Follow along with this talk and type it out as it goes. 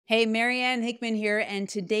Hey, Marianne Hickman here, and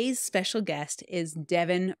today's special guest is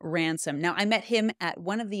Devin Ransom. Now, I met him at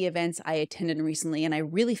one of the events I attended recently, and I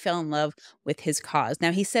really fell in love with his cause.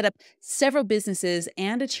 Now, he set up several businesses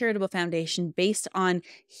and a charitable foundation based on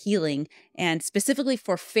healing, and specifically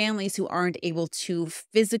for families who aren't able to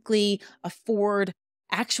physically afford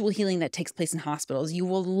actual healing that takes place in hospitals. You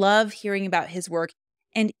will love hearing about his work,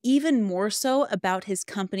 and even more so about his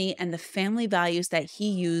company and the family values that he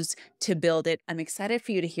used to build it. I'm excited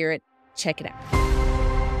for you to hear it. Check it out.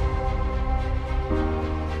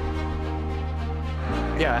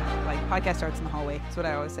 Yeah. Like podcast starts in the hallway. That's what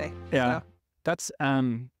I always say. Yeah. So. That's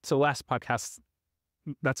so last podcast,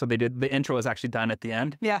 that's what they did. The intro was actually done at the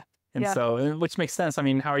end. Yeah. And so, which makes sense. I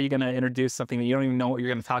mean, how are you going to introduce something that you don't even know what you're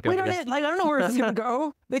going to talk about? I don't know where it's going to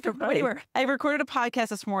go. Anywhere. I recorded a podcast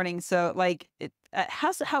this morning. So like,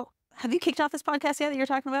 how have you kicked off this podcast yet that you're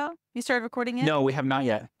talking about? You started recording it? No, we have not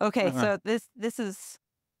yet. Okay. So this is,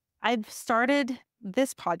 I've started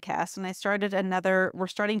this podcast and I started we're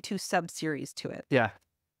starting 2 sub-series to it. Yeah.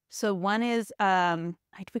 So one is,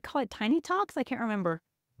 we call it Tiny Talks? I can't remember.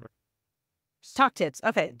 Talk Tips.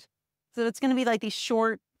 Okay. So it's going to be like these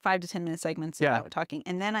short 5 to 10 minute segments about talking.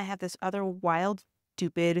 And then I have this other wild,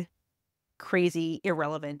 stupid, crazy,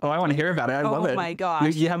 irrelevant. Oh, I want to hear about it. I love it. Oh my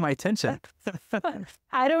gosh. You have my attention.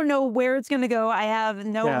 I don't know where it's going to go. I have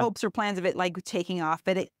no hopes or plans of it like taking off,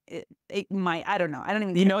 but it might. I don't know. I don't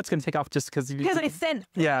even. You know it's going to take off just because I said.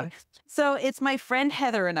 Yeah. So it's my friend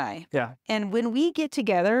Heather and I. Yeah. And when we get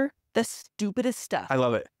together, the stupidest stuff I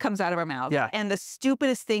love it. comes out of our mouths. Yeah. And the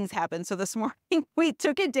stupidest things happen. So this morning we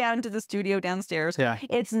took it down to the studio downstairs. Yeah.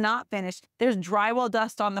 It's not finished. There's drywall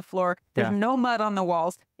dust on the floor. There's no mud on the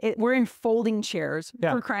walls. We're in folding chairs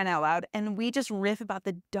for crying out loud. And we just riff about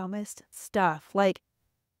the dumbest stuff. Like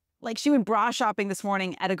she went bra shopping this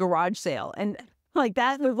morning at a garage sale. And like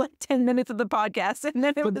that was like 10 minutes of the podcast. And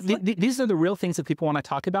then these are the real things that people want to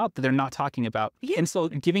talk about that they're not talking about. Yeah. And so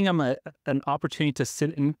giving them an opportunity to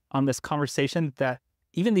sit in on this conversation that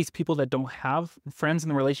even these people that don't have friends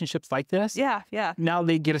and relationships like this. Yeah. Now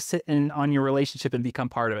they get to sit in on your relationship and become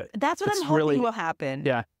part of it. That's what I'm hoping will happen.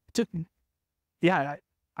 Yeah. I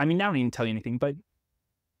mean, I don't even tell you anything, but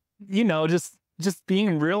you know, just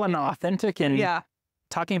being real and authentic and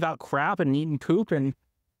talking about crap and eating poop and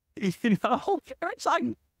you know, it's like,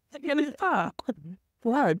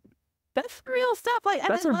 what? That's real stuff. Like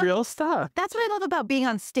that's real stuff. That's what I love about being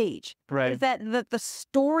on stage. Right. Is that the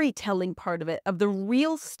storytelling part of it, of the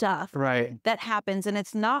real stuff that happens. And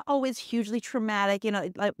it's not always hugely traumatic. You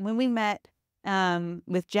know, like when we met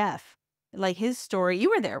with Jeff, like his story, you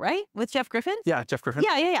were there, right? With Jeff Griffin? Yeah, Jeff Griffin.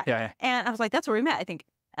 Yeah. And I was like, that's where we met, I think.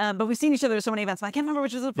 But we've seen each other at so many events. I can't remember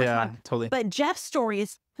which was the first one. Yeah, totally. But Jeff's story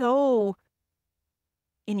is so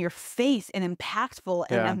in your face and impactful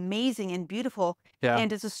and amazing and beautiful. Yeah.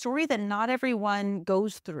 And it's a story that not everyone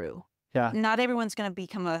goes through. Yeah. Not everyone's going to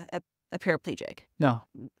become a paraplegic. No.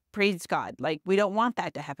 Praise God. Like, we don't want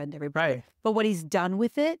that to happen to everybody. Right. But what he's done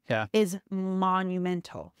with it is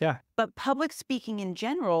monumental. Yeah. But public speaking in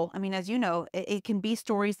general, I mean, as you know, it can be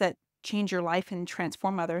stories that change your life and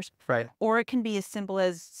transform others. Right. Or it can be as simple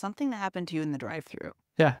as something that happened to you in the drive-thru.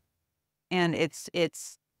 Yeah. And it's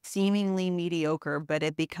seemingly mediocre, but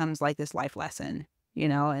it becomes like this life lesson, you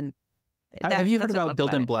know. And have you heard about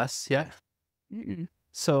Build and Bless yet? Mm-mm.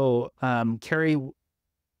 So Carrie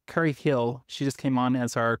Hill, she just came on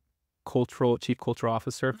as our chief cultural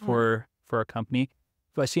officer for our company,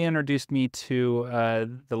 but she introduced me to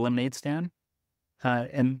the lemonade stand,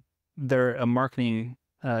 and they're a marketing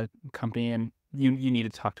company, and you need to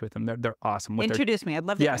talk to them. They're awesome. Introduce me. I'd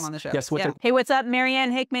love to come on the show. Yes. Hey, what's up?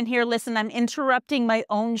 Marianne Hickman here. Listen, I'm interrupting my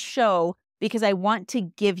own show because I want to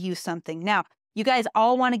give you something. Now, you guys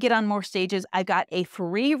all want to get on more stages. I've got a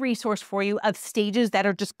free resource for you of stages that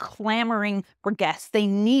are just clamoring for guests. They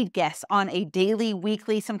need guests on a daily,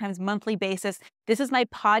 weekly, sometimes monthly basis. This is my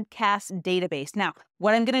podcast database. Now,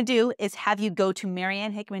 what I'm going to do is have you go to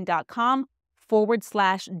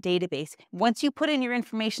mariannehickman.com/database. Once you put in your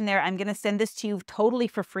information there, I'm going to send this to you totally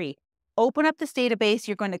for free. Open up this database.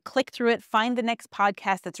 You're going to click through it, find the next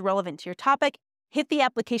podcast that's relevant to your topic, hit the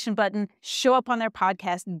application button, show up on their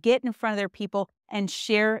podcast, get in front of their people, and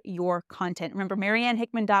share your content. Remember,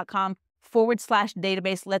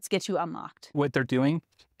 mariannehickman.com/database. Let's get you unlocked. What they're doing.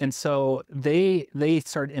 And so they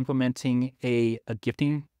started implementing a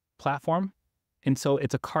gifting platform. And so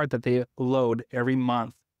it's a card that they load every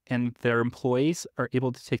month, and their employees are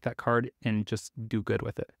able to take that card and just do good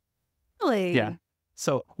with it. Really? Yeah.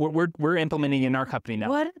 So we're implementing in our company now.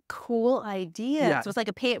 What a cool idea. Yeah. So it's like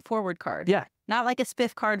a pay it forward card. Yeah. Not like a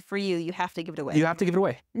spiff card for you. You have to give it away. You have to give it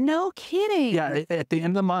away. No kidding. Yeah. At the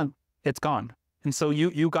end of the month, it's gone. And so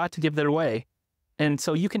you got to give that away. And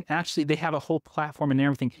so you can actually, they have a whole platform and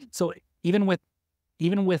everything. So even with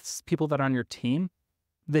people that are on your team,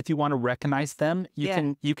 that if you want to recognize them, you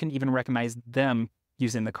can even recognize them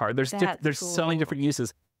using the card. There's Cool. so many different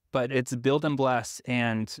uses, but it's build and bless,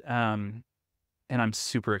 and I'm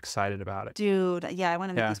super excited about it. Dude, yeah, I want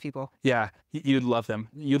to meet these people. Yeah, you'd love them.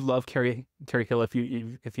 You'd love Carrie Hill if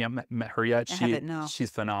you haven't met her yet. She's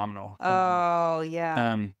phenomenal. Oh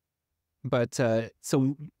yeah. But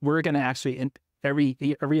so we're gonna actually, in every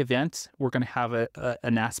event, we're gonna have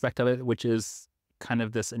an aspect of it, which is kind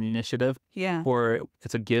of this initiative. Yeah. Or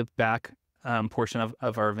it's a give back portion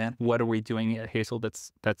of our event. What are we doing at Hazel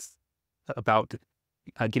that's about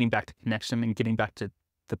getting back to connection and getting back to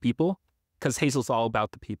the people? Because Hazel's all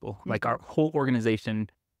about the people. Mm-hmm. Like our whole organization,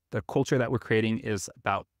 the culture that we're creating is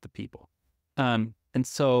about the people. And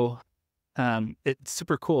so it's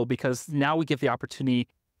super cool because now we give the opportunity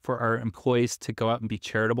for our employees to go out and be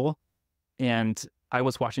charitable. And I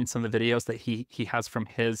was watching some of the videos that he has from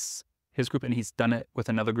his group, and he's done it with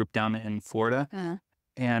another group down in Florida.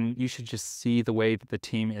 And you should just see the way that the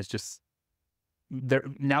team is just, they're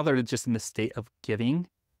just in the state of giving.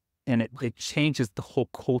 And it changes the whole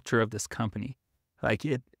culture of this company. Like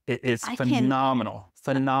it is phenomenal.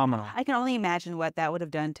 I can only imagine what that would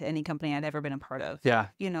have done to any company I'd ever been a part of. Yeah.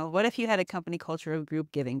 You know, what if you had a company culture of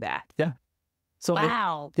group giving back? Yeah. So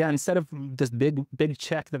wow. Instead of this big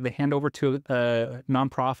check that they hand over to a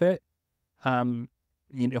nonprofit,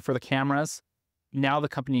 for the cameras, now the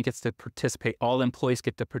company gets to participate. All the employees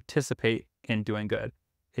get to participate in doing good.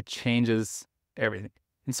 It changes everything.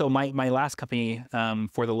 And so my last company,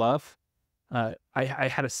 For the Love, I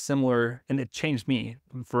had a similar, and it changed me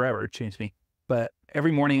forever. It changed me. But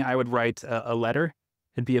every morning I would write a letter.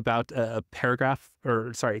 It'd be about a paragraph,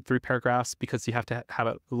 3 paragraphs, because you have to have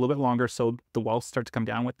it a little bit longer so the walls start to come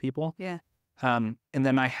down with people. Yeah. And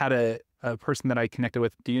then I had a person that I connected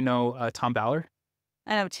with. Do you know Tom Ballard?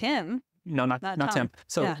 I know Tim. No, not Tim.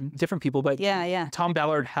 So different people, but Tom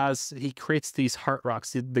Ballard he creates these heart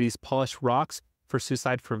rocks, these polished rocks for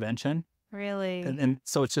suicide prevention. Really? And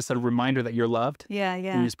so it's just a reminder that you're loved. Yeah.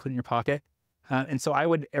 And you just put it in your pocket. And so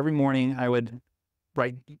every morning I would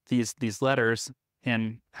write these letters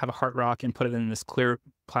and have a heart rock and put it in this clear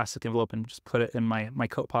plastic envelope and just put it in my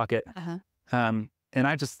coat pocket. And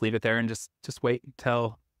I just leave it there and just wait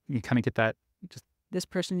until you kind of get that. Just this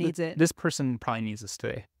person needs it. This person probably needs this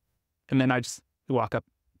today. And then I just walk up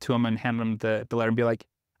to them and hand them the letter and be like,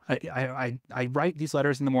 I write these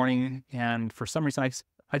letters in the morning, and for some reason I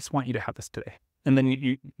just want you to have this today. And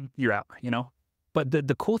then you're out, you know. But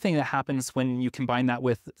the cool thing that happens when you combine that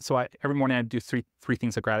with, every morning I do three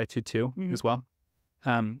things of gratitude too, as well.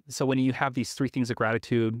 So when you have these 3 things of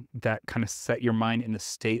gratitude that kind of set your mind in the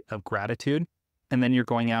state of gratitude, and then you're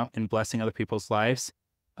going out and blessing other people's lives,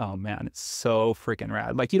 oh man, it's so freaking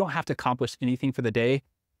rad. Like you don't have to accomplish anything for the day,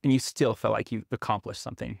 and you still felt like you accomplished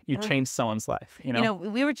something. You changed someone's life, you know? You know,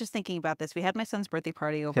 we were just thinking about this. We had my son's birthday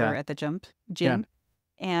party over at the gym,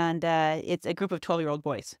 and it's a group of 12-year-old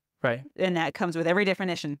boys. Right. And that comes with every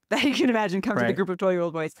definition that you can imagine comes with a group of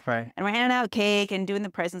 12-year-old boys. Right. And we're handing out cake and doing the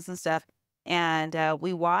presents and stuff. And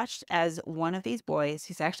we watched as one of these boys,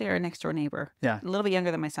 he's actually our next door neighbor. Yeah. A little bit younger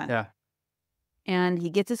than my son. Yeah. And he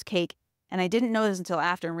gets his cake. And I didn't know this until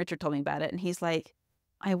after, and Richard told me about it. And he's like,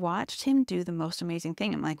 I watched him do the most amazing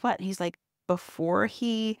thing. I'm like, what? He's like, before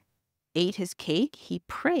he ate his cake, he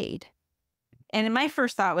prayed. And my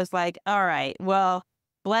first thought was like, all right, well,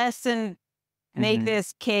 bless and make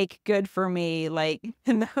this cake good for me. Like,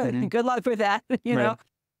 good luck with that, you know?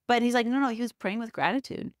 But he's like, no, he was praying with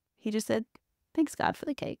gratitude. He just said, thanks God for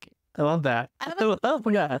the cake. I love that. Oh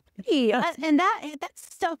my God. And that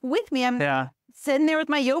stuck with me. I'm sitting there with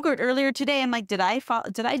my yogurt earlier today. I'm like, did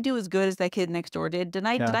I do as good as that kid next door did? Did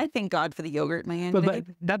I thank God for the yogurt in my hand today?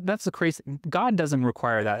 But that's the crazy. God doesn't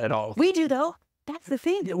require that at all. We do though. That's the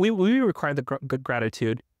thing. We require the good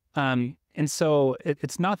gratitude. And so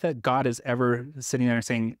it's not that God is ever sitting there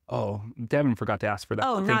saying, oh, Devin forgot to ask for that.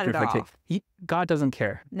 Oh, not at all. God doesn't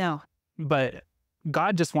care. No. But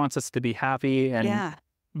God just wants us to be happy. And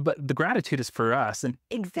but the gratitude is for us. And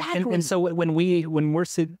exactly. And so when we're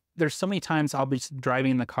sitting, there's so many times I'll be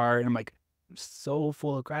driving in the car and I'm like, I'm so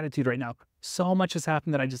full of gratitude right now. So much has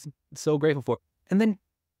happened that I just so grateful for. And then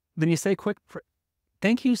you say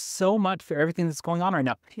thank you so much for everything that's going on right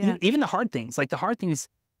now. Yeah. Even the hard things,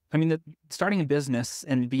 I mean, starting a business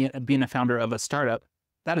and being a founder of a startup,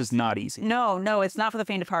 that is not easy. No, it's not for the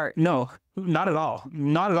faint of heart. No, not at all.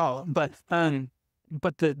 Not at all.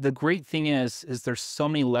 But the great thing is there's so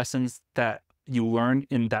many lessons that you learn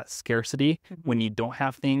in that scarcity when you don't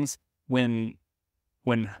have things, when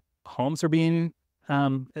homes are being,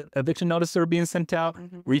 eviction notices are being sent out,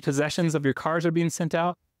 repossessions of your cars are being sent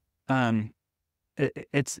out.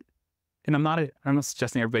 It's, and I'm not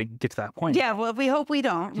suggesting everybody get to that point. Yeah, well, we hope we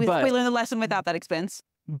don't. We learn the lesson without that expense.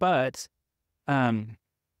 But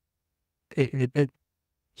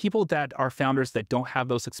people that are founders that don't have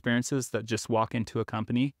those experiences, that just walk into a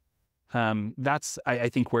company, that's, I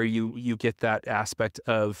think, where you get that aspect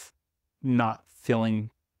of not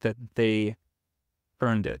feeling that they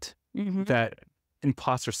earned it, that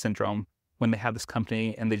imposter syndrome when they have this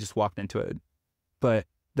company and they just walked into it. But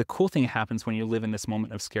the cool thing happens when you live in this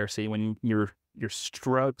moment of scarcity, when you're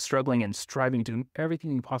struggling and striving to do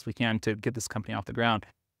everything you possibly can to get this company off the ground.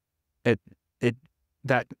 That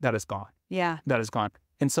is gone. Yeah, that is gone.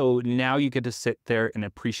 And so now you get to sit there in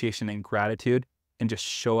appreciation and gratitude and just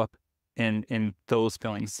show up in those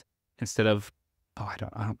feelings instead of, oh, I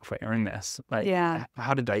don't know if I earned this. Like,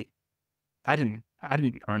 how did I didn't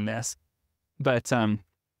earn this. But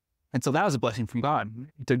and so that was a blessing from God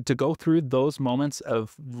to go through those moments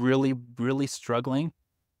of really, really struggling.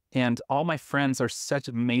 And all my friends are such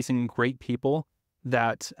amazing, great people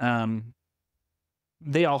that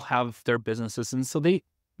they all have their businesses. And so they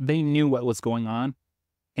knew what was going on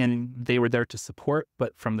and they were there to support,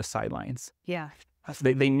 but from the sidelines. Yeah.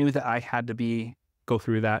 They knew that I had to go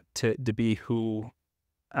through that to be who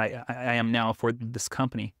I am now for this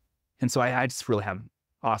company. And so I just really have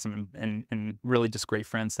awesome and really just great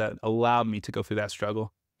friends that allowed me to go through that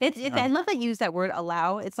struggle. I love that you use that word,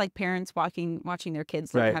 allow. It's like parents watching their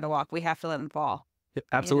kids learn how to walk. We have to let them fall.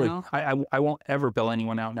 Absolutely. You know? I won't ever bail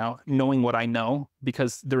anyone out now, knowing what I know,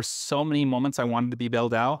 because there's so many moments I wanted to be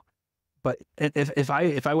bailed out. But if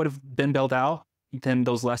I would have been bailed out, then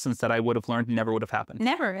those lessons that I would have learned never would have happened.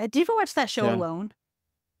 Never. Did you ever watch that show Alone?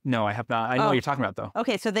 No, I have not. I know what you're talking about, though.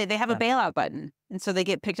 Okay, so they have a bailout button. And so they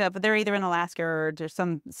get picked up. They're either in Alaska or there's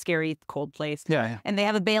some scary cold place. Yeah. And they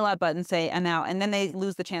have a bailout button, say, I'm out. And then they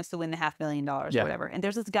lose the chance to win the $500,000 or whatever. And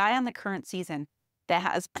there's this guy on the current season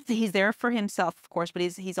that he's there for himself, of course, but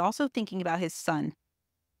he's also thinking about his son,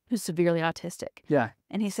 who's severely autistic. Yeah.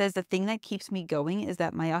 And he says, the thing that keeps me going is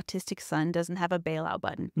that my autistic son doesn't have a bailout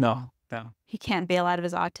button. No. He can't bail out of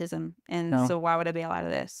his autism. And so why would I bail out of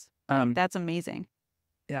this? That's amazing.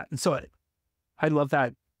 Yeah. And so I love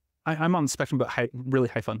that. I'm on the spectrum, but really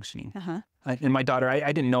high functioning. And my daughter,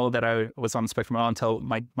 I didn't know that I was on the spectrum at all until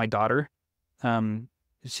my daughter,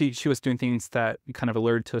 she was doing things that kind of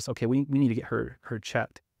alerted to us, okay, we need to get her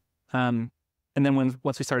checked. And then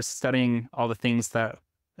once we started studying all the things that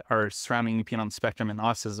are surrounding being on the spectrum and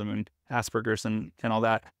autism and Asperger's and all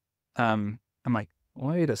that, I'm like,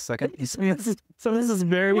 wait a second. So this is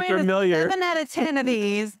very familiar. 7 out of 10 of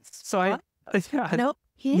these. So Nope.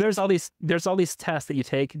 There's all these tests that you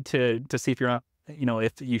take to see if you're,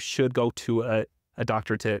 if you should go to a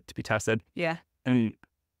doctor to be tested. Yeah. And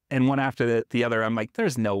one after the other, I'm like,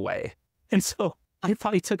 there's no way. And so I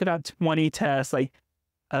probably took about 20 tests. Like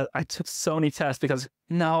I took so many tests because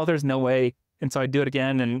no, there's no way. And so I do it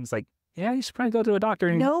again, and it's like, yeah, you should probably go to a doctor.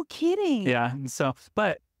 And, no kidding. Yeah. And so,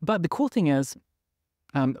 but the cool thing is,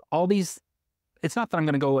 all these, it's not that I'm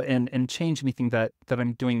going to go and change anything that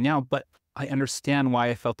I'm doing now, but I understand why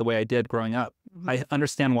I felt the way I did growing up. I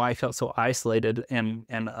understand why I felt so isolated and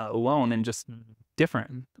alone and just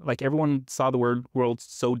different. Like everyone saw the world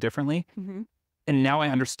so differently. And now I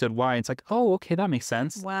understood why. It's like, oh, okay, that makes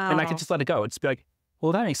sense. Wow. And I could just let it go. It's be like,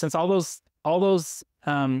 well, that makes sense. All those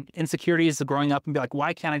insecurities of growing up and be like,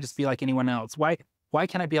 why can't I just be like anyone else? Why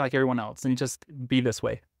can't I be like everyone else and just be this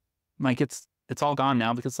way? Like it's all gone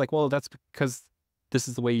now, because it's like, well, that's because this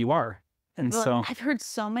is the way you are. And so I've heard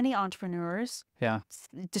so many entrepreneurs Yeah.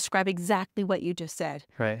 describe exactly what you just said.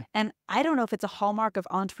 Right. And I don't know if it's a hallmark of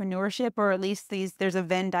entrepreneurship, or at least there's a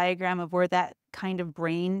Venn diagram of where that kind of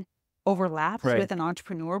brain overlaps Right. with an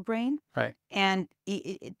entrepreneur brain. Right. And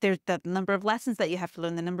there's the number of lessons that you have to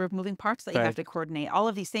learn, the number of moving parts that you Right. have to coordinate, all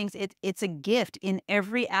of these things. It's a gift in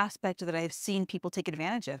every aspect that I've seen people take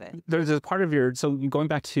advantage of it. There's a part of your, so going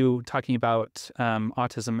back to talking about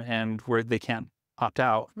autism and where they can't opt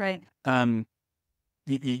out, Right.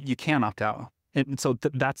 you can opt out. And so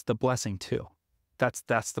that's the blessing too. That's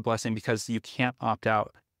the blessing, because you can't opt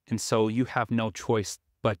out. And so you have no choice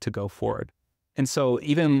but to go forward. And so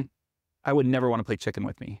even I would never want to play chicken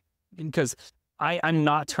with me, because I'm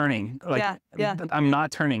not turning. Like, Yeah. I'm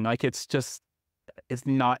not turning. Like it's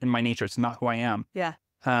not in my nature. It's not who I am. Yeah.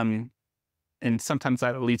 And sometimes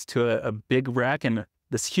that leads to a big wreck and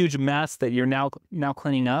this huge mess that you're now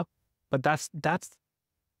cleaning up. But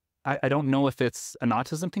I don't know if it's an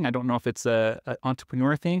autism thing. I don't know if it's an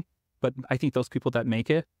entrepreneur thing, but I think those people that make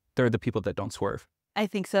it, they're the people that don't swerve. I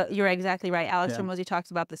think so. You're exactly right. Alex Yeah. Hormozi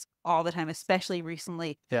talks about this all the time, especially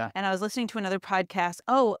recently. Yeah. And I was listening to another podcast.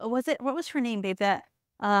 Oh, what was her name, babe? That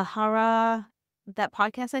Hara, that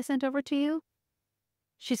podcast I sent over to you?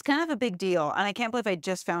 She's kind of a big deal. And I can't believe I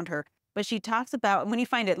just found her. But she talks about, when you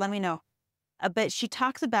find it, let me know. But she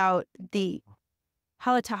talks about the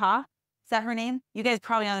Halataha. Is that her name? You guys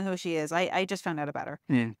probably don't know who she is. I just found out about her.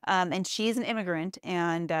 Mm. And she's an immigrant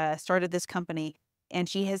and started this company. And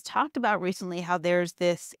she has talked about recently how there's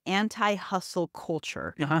this anti-hustle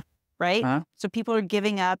culture, right? So people are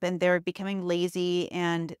giving up and they're becoming lazy,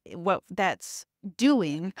 and what that's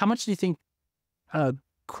doing. How much do you think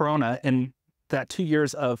Corona and that 2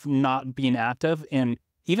 years of not being active, and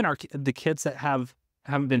even the kids that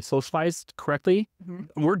haven't been socialized correctly,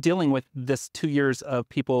 we're dealing with this 2 years of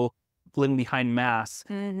people living behind masks,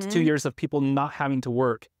 2 years of people not having to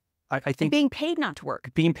work. I think and being paid not to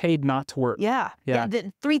work. Being paid not to work. Yeah.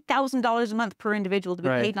 $3,000 a month per individual to be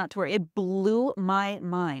paid not to work. It blew my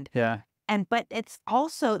mind. Yeah. But it's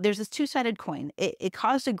also, there's this two-sided coin. It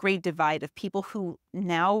caused a great divide of people who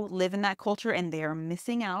now live in that culture and they are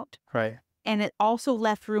missing out. Right. And it also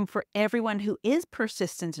left room for everyone who is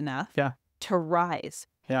persistent enough to rise.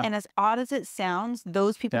 Yeah. And as odd as it sounds,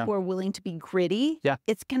 those people who are willing to be gritty,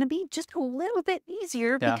 it's going to be just a little bit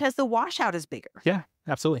easier because the washout is bigger. Yeah,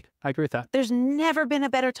 absolutely. I agree with that. There's never been a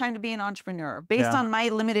better time to be an entrepreneur. Based on my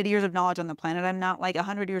limited years of knowledge on the planet, I'm not like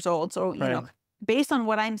 100 years old. So, you know, based on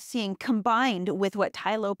what I'm seeing combined with what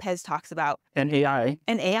Tai Lopez talks about. And AI.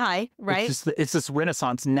 Right? It's this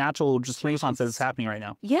renaissance, natural renaissance that is happening right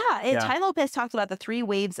now. Yeah. Tai Lopez talks about the 3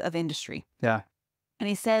 waves of industry. Yeah. And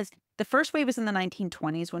he says, the first wave was in the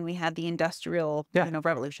 1920s when we had the industrial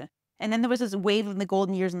revolution. And then there was this wave in the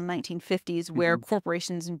golden years in the 1950s where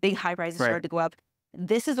corporations and big high rises started to go up.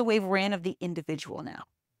 This is a wave we're in of the individual now.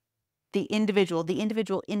 The individual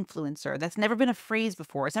influencer. That's never been a phrase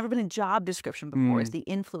before. It's never been a job description before. It's the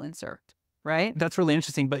influencer, right? That's really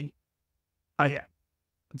interesting. But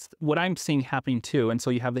what I'm seeing happening too, and so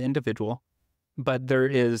you have the individual, but there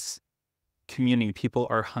is community. People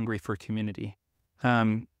are hungry for community.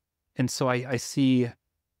 And so I see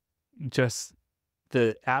just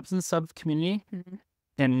the absence of community,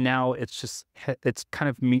 and now it's kind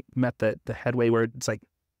of met the headway where it's like,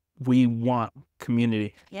 we want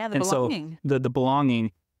community. Yeah, the belonging. So the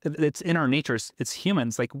belonging, it's in our nature. It's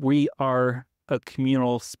humans. Like, we are a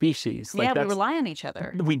communal species. Like, we rely on each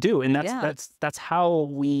other. We do, and that's how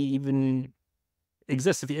we even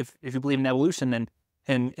exist. If you believe in evolution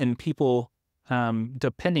and people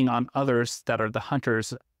depending on others that are the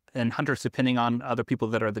hunters, and hunters depending on other people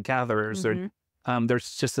that are the gatherers,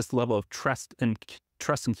 there's just this level of trust and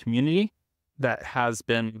community that has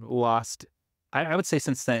been lost. I would say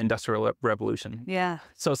since the Industrial Revolution. Yeah.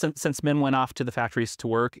 So since men went off to the factories to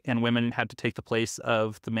work and women had to take the place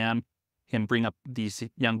of the man and bring up these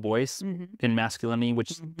young boys in masculinity,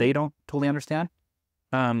 which they don't totally understand.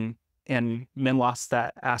 And men lost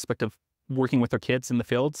that aspect of working with their kids in the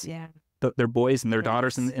fields. Yeah. Their boys and their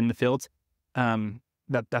daughters in the fields.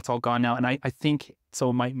 That's all gone now. And I think,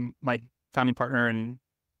 so my founding partner, and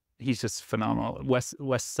he's just phenomenal, Wes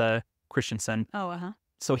Christensen. Oh,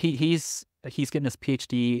 So he's getting his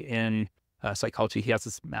PhD in psychology. He has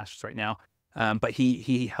his master's right now. But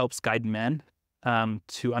he helps guide men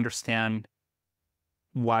to understand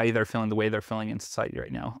why they're feeling the way they're feeling in society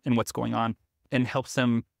right now and what's going on, and helps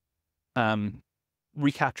them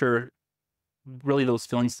recapture really those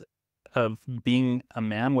feelings of being a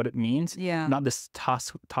man, what it means. Yeah. Not this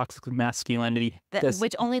toxic masculinity.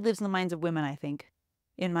 Which only lives in the minds of women, I think,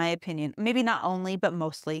 in my opinion. Maybe not only, but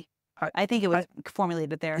mostly. I think it was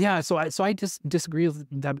formulated there. Yeah, so I just disagree with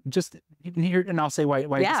that. Just here, and I'll say why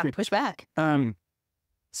I disagree. Push back.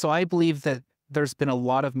 So I believe that there's been a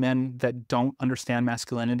lot of men that don't understand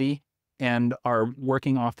masculinity and are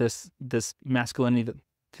working off this masculinity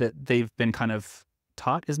that they've been kind of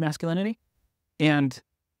taught is masculinity, and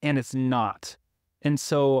it's not. And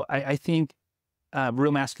so I think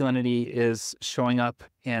real masculinity is showing up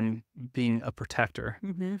and being a protector,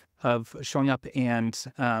 of showing up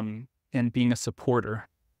and being a supporter,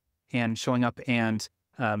 and showing up and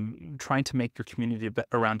trying to make your community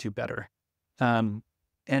around you better.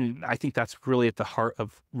 And I think that's really at the heart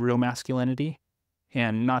of real masculinity,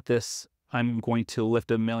 and not this, I'm going to lift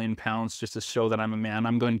 1 million pounds just to show that I'm a man.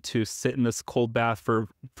 I'm going to sit in this cold bath for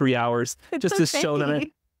 3 hours just to show that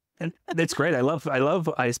and it's great. I love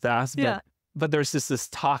ice baths, but there's just this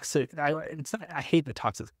toxic, I hate the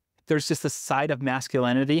toxic. There's just this side of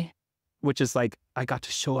masculinity, which is like, I got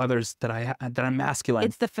to show others that I'm masculine.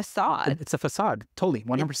 It's the facade. It's a facade, totally,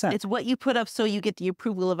 100%. It's what you put up so you get the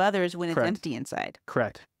approval of others when it's empty inside.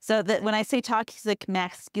 Correct. So that when I say toxic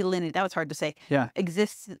masculinity, that was hard to say. Yeah.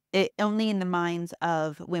 Exists only in the minds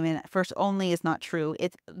of women. First, only is not true.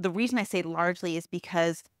 It's the reason I say largely is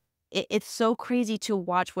because it's so crazy to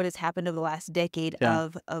watch what has happened over the last decade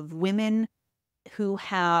of women who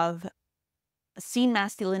have seen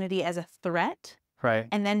masculinity as a threat, right,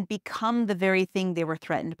 and then become the very thing they were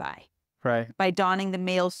threatened by donning the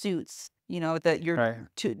male suits, your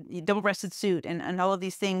double-breasted suit and all of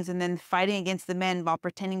these things, and then fighting against the men while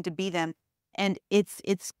pretending to be them. And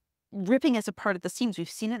it's ripping us apart at the seams. We've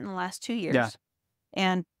seen it in the last 2 years. Yeah.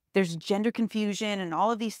 And there's gender confusion and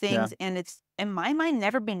all of these things. And it's, in my mind,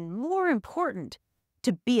 never been more important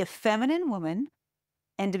to be a feminine woman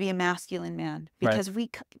and to be a masculine man, because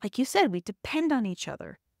we, like you said, we depend on each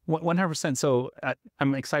other. 100%. So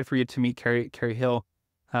I'm excited for you to meet Carrie Hill.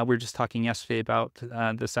 We were just talking yesterday about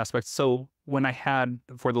this aspect. So when I had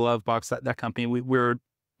For the Love Box, that company, we were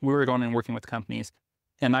going and working with companies,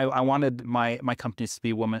 and I wanted my companies to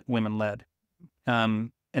be women led,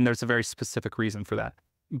 and there's a very specific reason for that.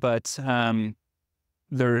 But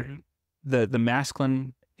the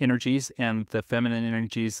masculine energies and the feminine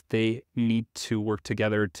energies, they need to work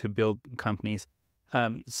together to build companies.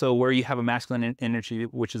 So where you have a masculine energy,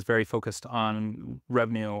 which is very focused on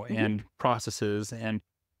revenue and processes and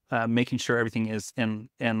making sure everything is in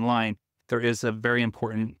line, there is a very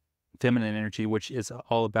important feminine energy, which is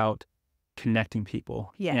all about connecting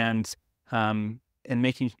people and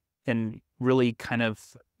making, and really kind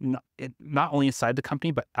of not only inside the company,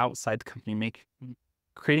 but outside the company,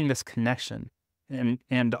 creating this connection,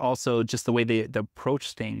 and also just the way they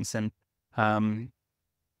approach things. And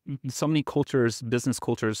so many cultures, business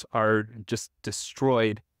cultures, are just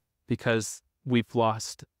destroyed because we've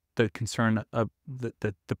lost the concern of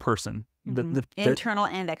the person, the internal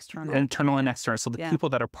and external. Internal and external. So the people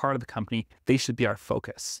that are part of the company, they should be our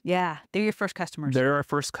focus. Yeah, they're your first customers. They're our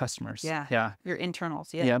first customers. Yeah. Your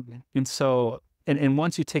internals. Yeah. And so, and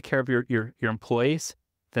once you take care of your employees,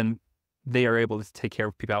 then they are able to take care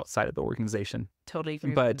of people outside of the organization. Totally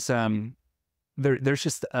agree. But there's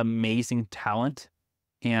just amazing talent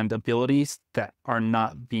and abilities that are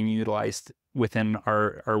not being utilized within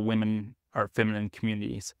our feminine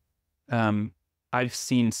communities. I've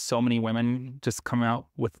seen so many women just come out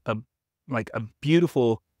with a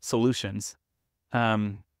beautiful solutions.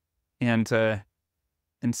 And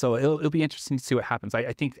so it'll be interesting to see what happens.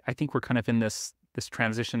 I think we're kind of in this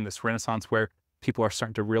transition, this renaissance, where people are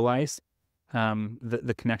starting to realize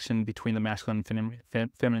the connection between the masculine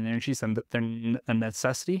and feminine energies, and they're a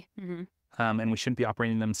necessity. And we shouldn't be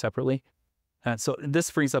operating them separately. So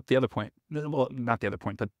this brings up the other point. Well, not the other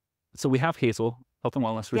point, but so we have Hazel Health and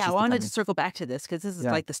Wellness. I wanted to circle back to this because this is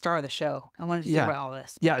like the star of the show. I wanted to talk about all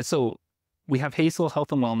this. Yeah. So we have Hazel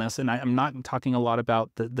Health and Wellness, and I'm not talking a lot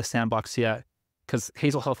about the sandbox yet, because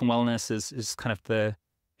Hazel Health and Wellness is kind of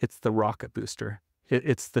it's the rocket booster.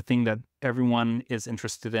 It's the thing that everyone is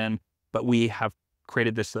interested in, but we have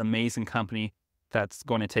created this amazing company that's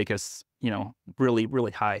going to take us, really,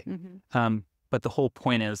 really high. But the whole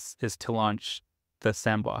point is to launch the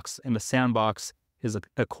sandbox, and the sandbox is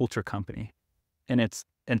a culture company, and it's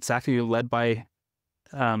actually led by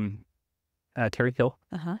Terry Hill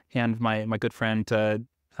and my good friend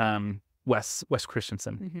Wes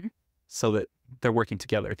Christensen. So that they're working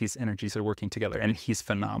together. These energies are working together, and he's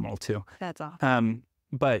phenomenal too. That's awesome.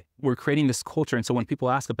 But we're creating this culture, and so when people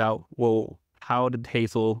ask about, well, how did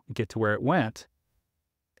Hazel get to where it went?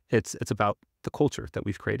 It's about the culture that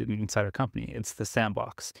we've created inside our company. It's the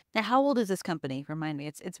sandbox. Now, how old is this company? Remind me.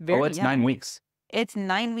 It's very young. 9 weeks. It's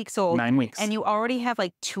 9 weeks old. 9 weeks. And you already have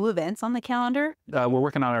like 2 events on the calendar? We're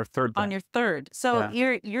working on our third. On your third. So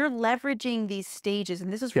you're leveraging these stages,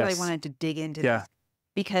 and this is really I wanted to dig into this,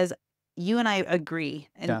 because you and I agree,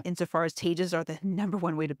 insofar as stages are the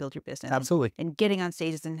 #1 way to build your business. Absolutely. And getting on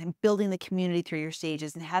stages and building the community through your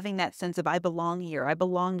stages and having that sense of I belong here, I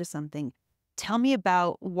belong to something. Tell me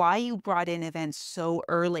about why you brought in events so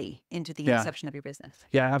early into the inception of your business.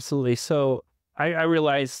 Yeah, absolutely. So I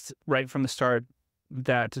realized right from the start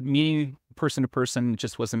that meeting person to person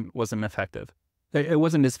just wasn't effective. It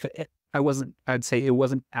wasn't as I'd say it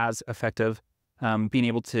wasn't as effective being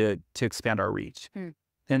able to expand our reach.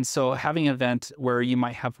 And so having an event where you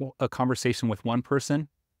might have a conversation with one person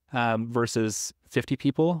versus 50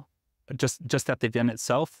 people just at the event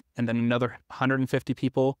itself, and then another 150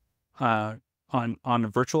 people on a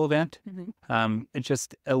virtual event, it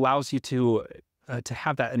just allows you to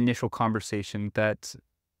have that initial conversation that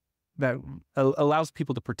allows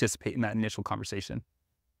people to participate in that initial conversation.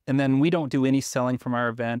 And then we don't do any selling from our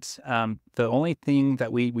event. The only thing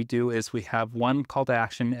that we do is we have one call to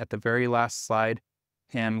action at the very last slide,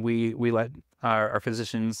 and we let our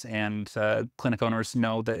physicians and clinic owners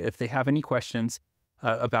know that if they have any questions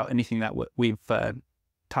about anything that we've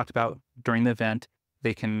talked about during the event,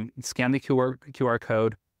 they can scan the QR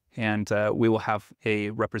code, and we will have a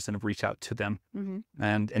representative reach out to them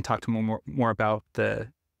and talk to them more about the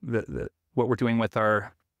what we're doing with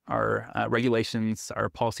our regulations, our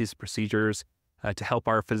policies, procedures, to help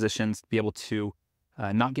our physicians be able to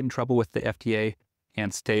not get in trouble with the FDA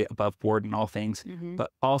and stay above board in all things.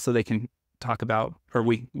 But also they can talk about, or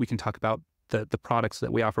we can talk about the products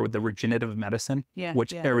that we offer with the regenerative medicine,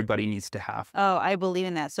 which everybody needs to have. Oh, I believe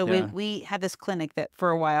in that. So we had this clinic that for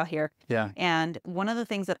a while here. Yeah. And one of the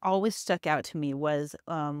things that always stuck out to me was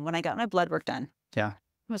when I got my blood work done. Yeah.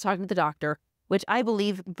 I was talking to the doctor, which I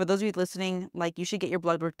believe, for those of you listening, like, you should get your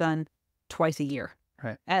blood work done twice a year.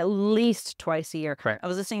 Right. At least twice a year. Right. I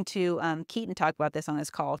was listening to Keaton talk about this on his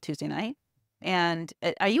call Tuesday night. And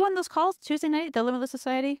are you on those calls Tuesday night, the Limitless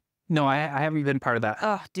Society? No, I haven't been part of that.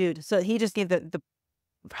 Oh, dude. So he just gave the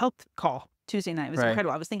health call Tuesday night. It was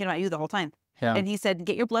incredible. I was thinking about you the whole time. Yeah. And he said,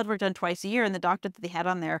 get your blood work done twice a year. And the doctor that they had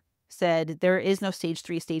on there said, there is no stage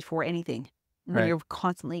 3, stage 4, anything. And you're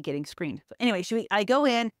constantly getting screened. So anyway, I go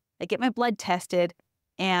in, I get my blood tested,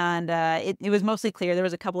 and it was mostly clear. There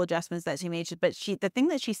was a couple adjustments that she made. But the thing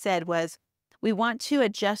that she said was, we want to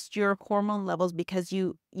adjust your hormone levels because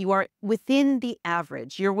you are within the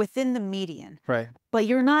average. You're within the median. Right. But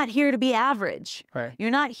you're not here to be average. Right.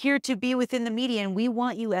 You're not here to be within the median. We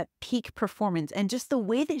want you at peak performance. And just the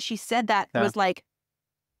way that she said that was like,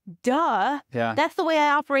 duh. Yeah. That's the way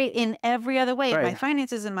I operate in every other way. Right. My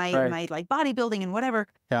finances and my like bodybuilding and whatever.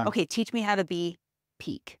 Yeah. Okay, teach me how to be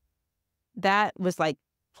peak. That was like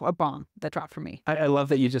a bomb that dropped for me. I love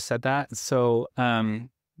that you just said that. So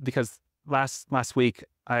because last week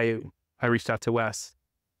I reached out to Wes,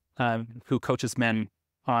 who coaches men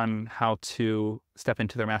on how to step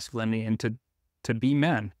into their masculinity and to be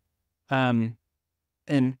men. And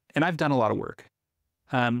I've done a lot of work,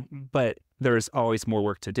 but there's always more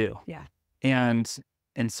work to do. Yeah. And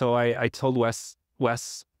so I told Wes,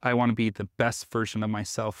 I want to be the best version of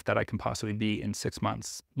myself that I can possibly be in 6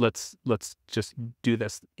 months. Let's just do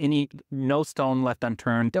this. No stone left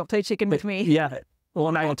unturned. Don't play chicken with me. Yeah. Well,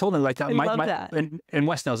 and I told him like I love that. And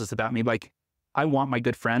Wes knows this about me. Like, I want my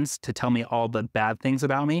good friends to tell me all the bad things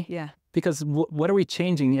about me. Yeah. Because what are we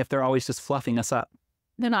changing if they're always just fluffing us up?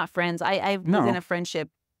 They're not friends. I was in a friendship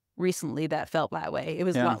recently that felt that way. It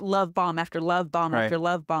was love bomb after love bomb after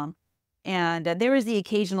love bomb. And there was the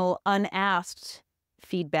occasional unasked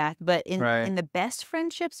feedback. But in the best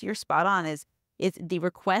friendships, you're spot on, is the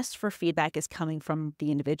request for feedback is coming from the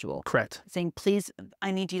individual. Correct. Saying, please,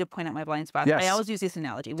 I need you to point out my blind spots. Yes. I always use this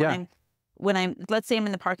analogy. When I'm, let's say I'm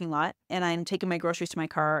in the parking lot and I'm taking my groceries to my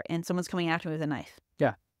car and someone's coming after me with a knife.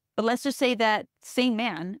 Yeah. But let's just say that same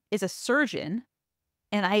man is a surgeon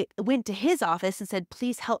and I went to his office and said,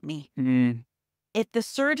 please help me. If the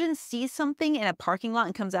surgeon sees something in a parking lot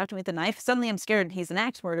and comes after me with a knife, suddenly I'm scared and he's an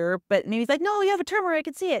axe murderer. But maybe he's like, no, you have a tumor. I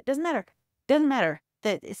can see it. Doesn't matter. Doesn't matter.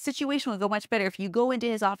 The situation will go much better if you go into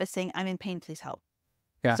his office saying, I'm in pain, please help.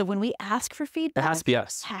 Yeah. So when we ask for feedback, it has to be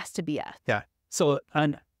us. Has to be us. Yeah. So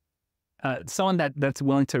someone that's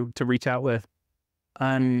willing to reach out with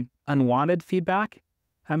unwanted feedback.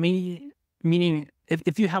 I mean, meaning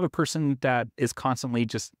if you have a person that is constantly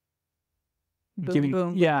just giving,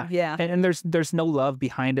 and there's no love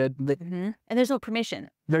behind it, and there's no permission.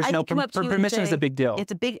 There's no permission is a big deal.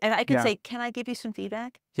 It's a big. I could say, can I give you some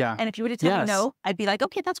feedback? Yeah. And if you were to tell me no, I'd be like,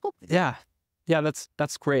 okay, that's cool. Yeah. Yeah.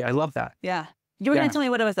 That's great. I love that. Yeah. You were gonna tell me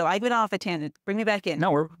what it was though. I went off a tangent. Bring me back in.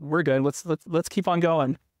 No, we're good. Let's keep on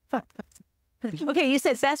going. Okay, you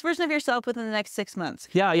said best version of yourself within the next 6 months.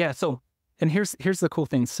 Yeah. So, and here's the cool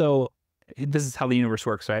thing. So, this is how the universe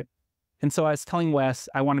works, right? And so I was telling Wes,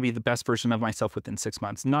 I want to be the best version of myself within 6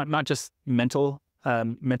 months. Not just mental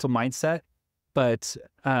mindset, but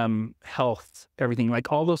health, everything,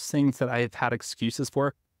 like all those things that I've had excuses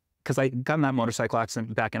for. Because I got in that motorcycle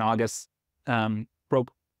accident back in August.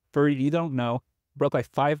 Broke like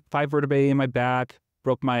five vertebrae in my back.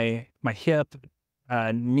 Broke my hip.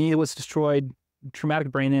 Knee was destroyed.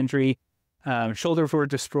 Traumatic brain injury. Shoulders were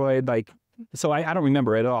destroyed. Like, so I don't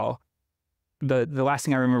remember it at all. The last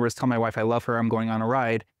thing I remember is telling my wife I love her, I'm going on a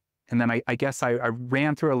ride. And then I guess I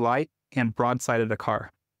ran through a light and broadsided a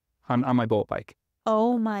car on my boat bike.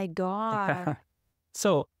 Oh my God.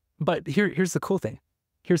 So, but here's the cool thing.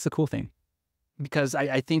 Because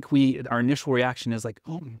I think our initial reaction is like,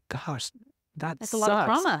 oh my gosh, that's a lot of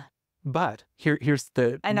trauma. But here's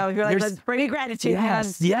the... I know, you're like, let's bring gratitude.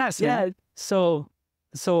 Yes. So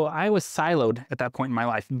I was siloed at that point in my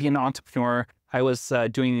life. Being an entrepreneur, I was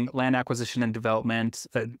doing land acquisition and development.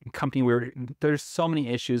 The company there's so many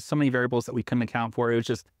issues, so many variables that we couldn't account for.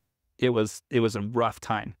 It was a rough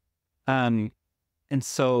time. And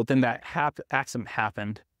so then that accident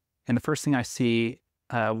happened. And the first thing I see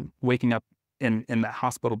waking up in that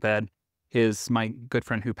hospital bed is my good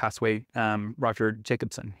friend who passed away, Roger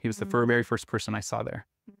Jacobson. He was the very first person I saw there.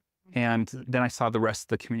 And then I saw the rest of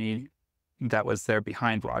the community that was there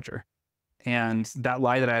behind Roger. And that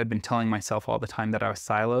lie that I had been telling myself all the time, that I was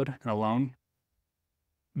siloed and alone,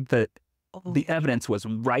 the evidence was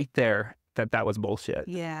right there that was bullshit.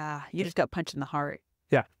 Yeah, you just got punched in the heart.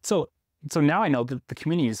 Yeah. So now I know that the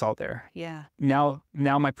community is all there. Yeah. Now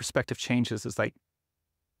my perspective changes. It's like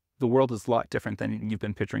the world is a lot different than you've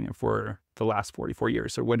been picturing it for the last 44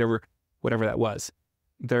 years or whatever that was.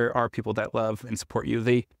 There are people that love and support you.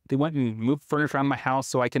 They went and moved furniture around my house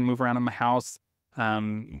so I can move around in my house.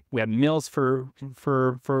 We had meals for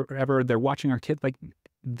forever. They're watching our kids. Like,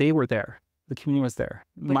 they were there. The community was there.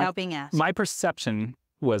 Without being asked. My perception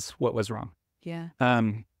was what was wrong. Yeah.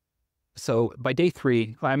 So by day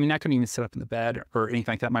 3, I mean, I couldn't even sit up in the bed or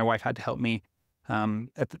anything like that. My wife had to help me.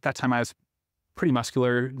 At that time, I was pretty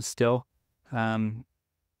muscular still.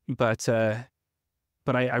 But I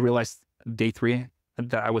realized day 3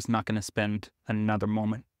 that I was not going to spend another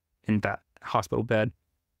moment in that hospital bed.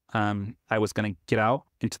 I was going to get out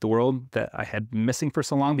into the world that I had been missing for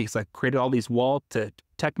so long, because I created all these walls to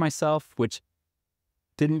protect myself, which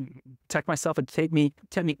didn't protect myself. It kept me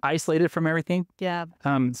isolated from everything. Yeah.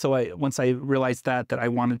 So once I realized that I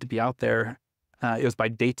wanted to be out there, it was by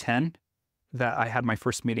day 10 that I had my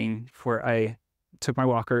first meeting, where I took my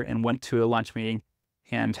walker and went to a lunch meeting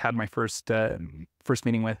and had my first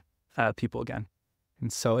meeting with people again.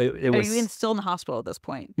 And so it was. Are you even still in the hospital at this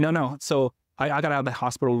point? No. So I got out of the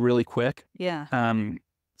hospital really quick. Yeah.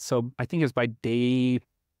 So I think it was by day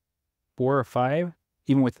 4 or 5,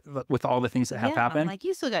 even with all the things that have happened. Like,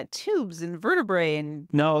 you still got tubes and vertebrae and.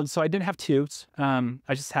 No, so I didn't have tubes. I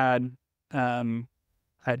just had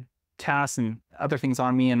casts and other things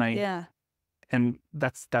on me, and and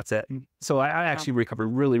that's it. So I actually recovered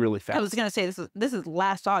really, really fast. I was gonna say this is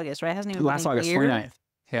last August, right? It hasn't even last been a August year. 29th.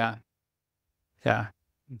 Yeah.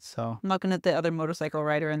 So I'm looking at the other motorcycle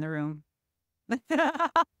rider in the room.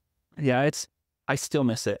 Yeah, I still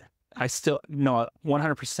miss it.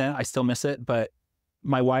 100%, I still miss it. But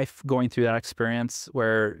my wife going through that experience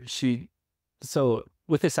where so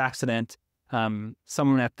with this accident,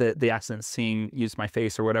 someone at the accident scene used my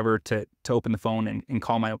face or whatever to open the phone and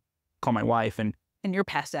call my wife. And you're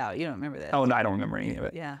passed out. You don't remember that. Oh, no, I don't remember any of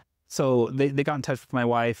it. Yeah. So they got in touch with my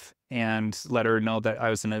wife and let her know that I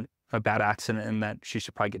was in a bad accident and that she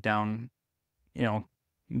should probably get down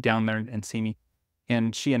there and see me.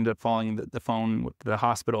 And she ended up following the phone with the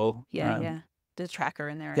hospital. Yeah. The tracker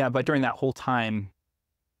in there. Yeah, but during that whole time,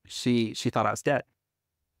 she thought I was dead.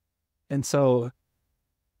 And so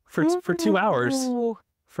for 2 hours,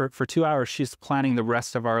 for 2 hours, she's planning the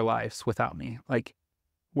rest of our lives without me. Like,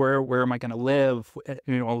 where am I going to live?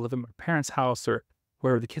 I'll live in my parents' house, or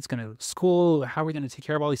where are the kids going to school? How are we going to take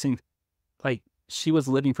care of all these things? Like, she was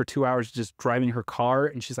living for 2 hours just driving her car,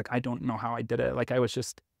 and she's like, I don't know how I did it. Like, I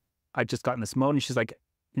just got in this mode, and she's like,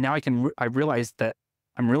 now I realized that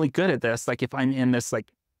I'm really good at this. Like, if I'm in this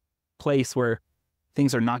like place where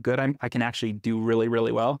things are not good, I can actually do really,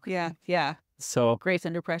 really well. Yeah. So grace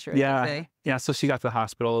under pressure. Yeah. So she got to the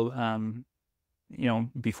hospital,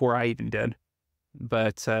 before I even did.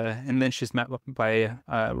 But and then she's met by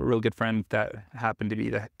a real good friend that happened to be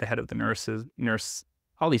the head of the nurse.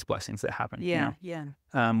 All these blessings that happened. Yeah.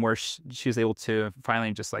 Where she was able to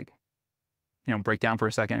finally just like, break down for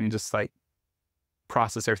a second and just like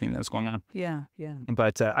process everything that was going on. Yeah.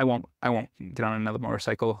 But I won't get on another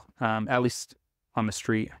motorcycle, at least on the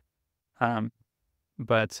street.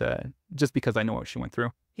 But just because I know what she went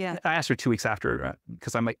through. Yeah. I asked her 2 weeks after,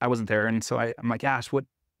 because I'm like, I wasn't there, and so I'm like, Ash,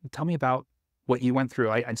 tell me about what you went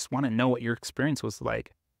through. I just want to know what your experience was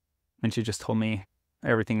like. And she just told me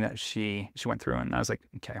everything that she went through, and I was like,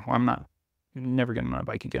 okay, well, I'm never getting on a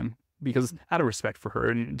bike again, because out of respect for her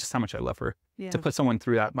and just how much I love her, to put someone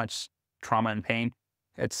through that much trauma and pain,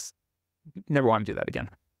 it's never want to do that again.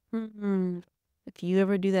 Mm-hmm. If you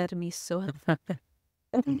ever do that to me, so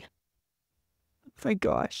thank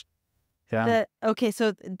gosh. Yeah. Okay,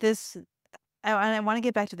 so this, I want to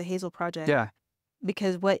get back to the Hazel project. Yeah.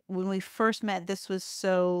 Because when we first met, this was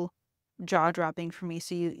so jaw-dropping for me.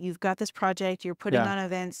 So you've got this project, you're putting on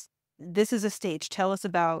events. This is a stage. Tell us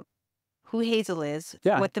about who Hazel is,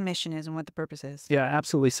 what the mission is, and what the purpose is. Yeah,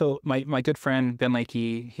 absolutely. So my good friend, Ben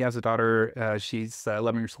Lakey, he has a daughter. She's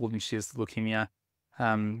 11 years old, and she has leukemia.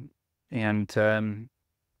 And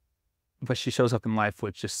but she shows up in life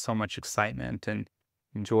with just so much excitement and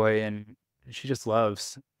joy, and she just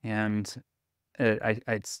loves. And I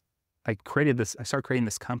created this. I started creating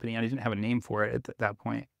this company. I didn't have a name for it at that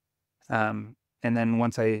point. And then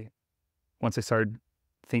once I started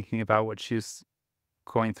thinking about what she's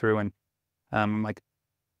going through, and I'm like,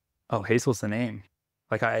 oh, Hazel's the name.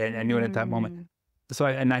 Like I knew it at that moment. So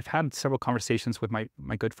I've had several conversations with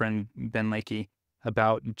my good friend Ben Lakey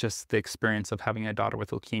about just the experience of having a daughter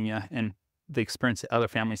with leukemia and the experience that other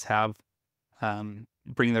families have,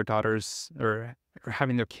 bringing their daughters or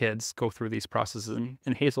having their kids go through these processes.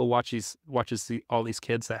 And Hazel watches all these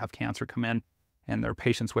kids that have cancer come in, and they're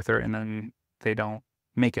patients with her, and then they don't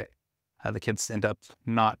make it. The kids end up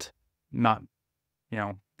not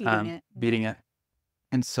beating it.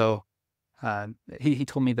 And so he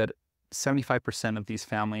told me that 75% of these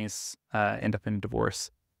families end up in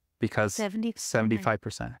divorce because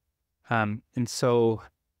 75%. And so,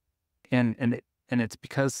 and it's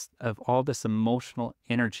because of all this emotional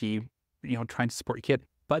energy, trying to support your kid.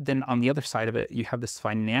 But then on the other side of it, you have this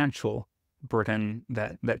financial burden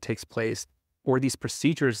that takes place, or these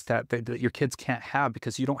procedures that your kids can't have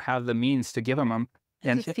because you don't have the means to give them.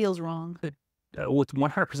 And it feels wrong. Well, it's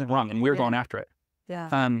 100% wrong, and we're going after it.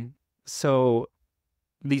 Yeah. So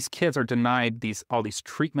these kids are denied all these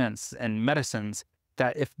treatments and medicines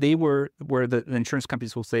that if they were where the insurance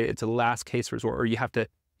companies will say it's a last case resort, or you have to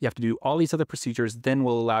do all these other procedures, then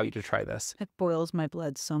we'll allow you to try this. It boils my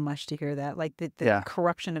blood so much to hear that, like the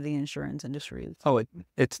corruption of the insurance industry. Oh,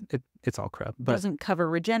 it's all crap. But it doesn't cover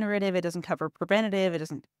regenerative. It doesn't cover preventative. It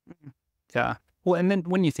doesn't. Yeah. Well, and then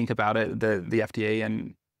when you think about it, the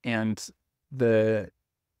FDA and the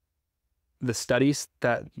studies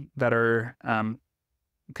that are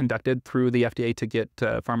conducted through the FDA to get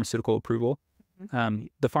pharmaceutical approval,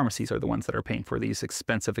 the pharmacies are the ones that are paying for these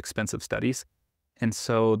expensive studies. And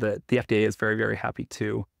so the FDA is very, very happy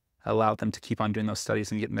to allow them to keep on doing those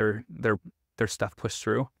studies and getting their stuff pushed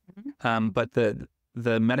through. But the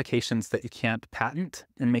medications that you can't patent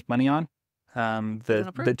and make money on,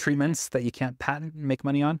 the treatments that you can't patent and make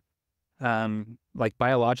money on, like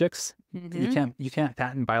biologics, you can't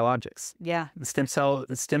patent biologics. Yeah. The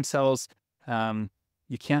stem cells,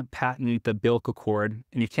 you can't patent the umbilical cord,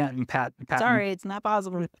 and you can't patent. Sorry, it's not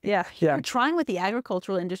possible. Yeah. Yeah. We're trying with the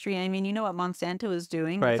agricultural industry. I mean, you know what Monsanto is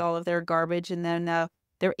doing Right. with all of their garbage, and then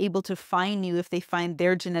they're able to fine you if they find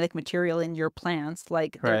their genetic material in your plants.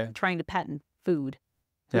 Like they're Right. trying to patent food,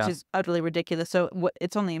 which is utterly ridiculous. So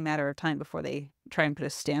it's only a matter of time before they try and put a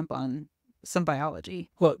stamp on some biology.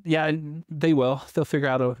 Well, yeah, they will. They'll figure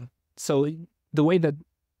out so the way that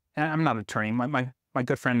I'm not an attorney. My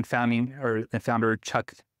good friend founder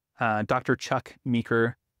Chuck, Dr. Chuck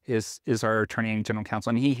Meeker is our attorney and general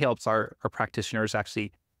counsel, and he helps our practitioners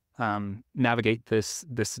actually navigate this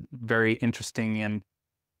very interesting and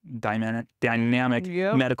dynamic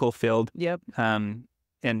medical field. Yep.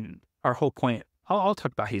 And our whole point. I'll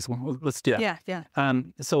talk about Hazel. Let's do that. Yeah.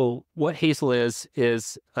 So what Hazel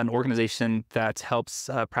is an organization that helps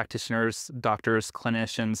practitioners, doctors,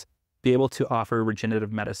 clinicians be able to offer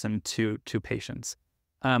regenerative medicine to patients.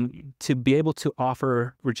 To be able to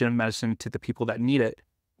offer regenerative medicine to the people that need it,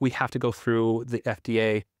 we have to go through the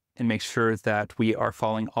FDA and make sure that we are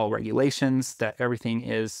following all regulations, that everything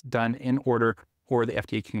is done in order, or the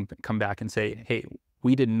FDA can come back and say, hey,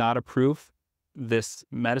 we did not approve this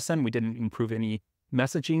medicine. We didn't improve any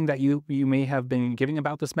messaging that you may have been giving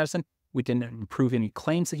about this medicine. We didn't improve any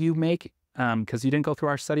claims that you make because you didn't go through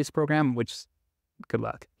our studies program, which good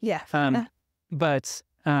luck. Yeah.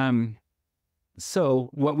 So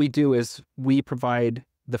what we do is we provide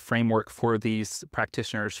the framework for these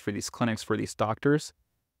practitioners, for these clinics, for these doctors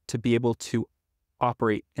to be able to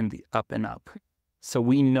operate in the up and up. So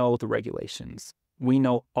we know the regulations. We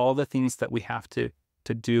know all the things that we have to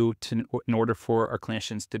do in order for our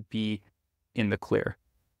clinicians to be in the clear.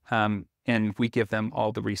 And we give them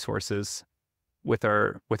all the resources with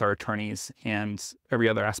our attorneys and every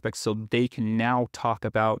other aspect, so they can now talk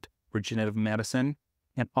about regenerative medicine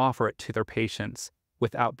and offer it to their patients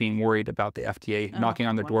without being worried about the FDA knocking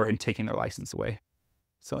on their door and taking their license away.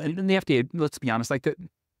 So, and the FDA, let's be honest, like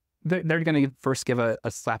they're going to first give a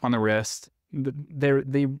slap on the wrist.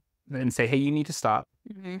 And say, hey, you need to stop.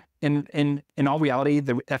 And in all reality,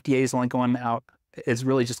 the FDA is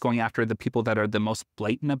really just going after the people that are the most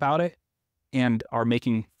blatant about it and are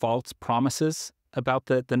making false promises about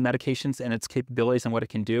the medications and its capabilities and what it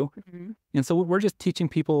can do. And so we're just teaching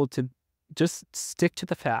people to just stick to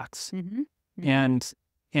the facts. And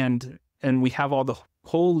we have all the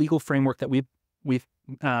whole legal framework that we've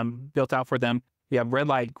built out for them We have red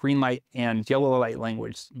light, green light, and yellow light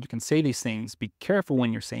language. You can say these things. Be careful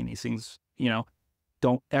when you're saying these things. You know,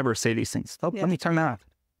 don't ever say these things. Oh, let me turn that off.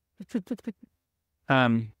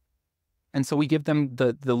 And so we give them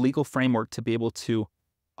the legal framework to be able to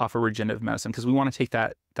offer regenerative medicine, because we want to take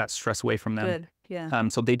that stress away from them. Good. Yeah.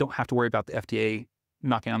 So they don't have to worry about the FDA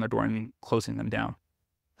knocking on their door and closing them down.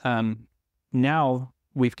 Now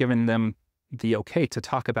we've given them the okay to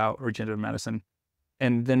talk about regenerative medicine.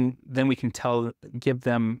 And then we can give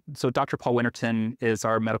them, so Dr. Paul Winterton is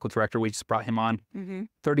our medical director. We just brought him on.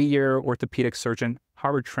 30-year orthopedic surgeon,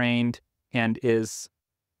 Harvard trained, and is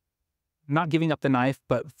not giving up the knife,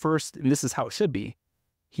 but first, and this is how it should be,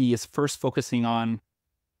 he is first focusing on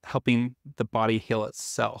helping the body heal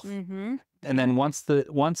itself. And then once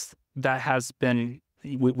that has been,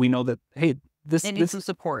 we know that, hey, this some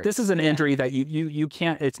support. This is an injury that you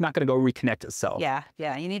can't, it's not going to go reconnect itself. Yeah.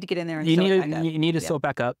 You need to get in there and you need to sew it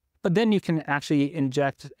back up. But then you can actually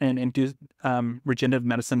inject and do regenerative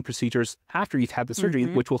medicine procedures after you've had the surgery,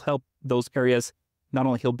 which will help those areas not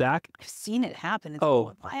only heal back. I've seen it happen. It's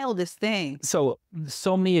the wildest thing. So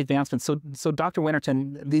many advancements. So Dr.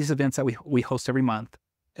 Winterton, these events that we host every month,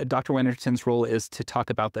 Dr. Winterton's role is to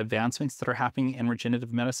talk about the advancements that are happening in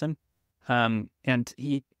regenerative medicine. And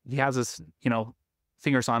he has his,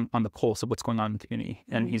 fingers on the pulse of what's going on in the community.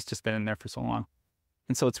 And he's just been in there for so long.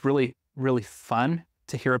 And so it's really, really fun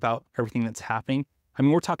to hear about everything that's happening. I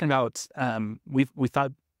mean, we're talking about, we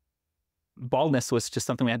thought baldness was just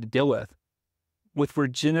something we had to deal with. With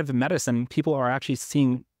regenerative medicine, people are actually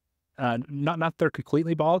seeing, not they're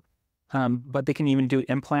completely bald, but they can even do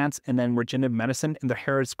implants and then regenerative medicine, and their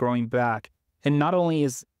hair is growing back. And not only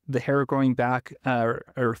is the hair growing back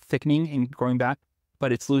or thickening and growing back,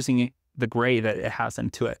 but it's losing the gray that it has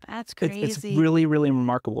into it. That's crazy. It's really, really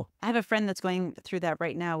remarkable. I have a friend that's going through that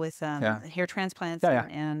right now with hair transplants.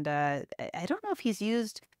 And I don't know if he's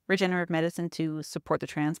used regenerative medicine to support the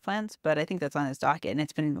transplants, but I think that's on his docket. And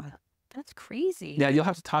it's been, that's crazy. Yeah, you'll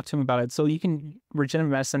have to talk to him about it. So you can,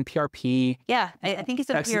 regenerative medicine, PRP. Yeah, I think he's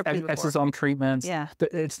done PRP before. Exosome treatments. Yeah.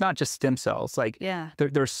 It's not just stem cells. Like,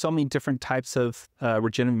 there's so many different types of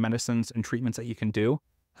regenerative medicines and treatments that you can do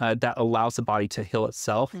that allows the body to heal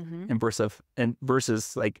itself, and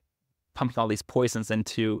versus like pumping all these poisons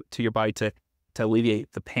into your body to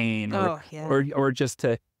alleviate the pain or just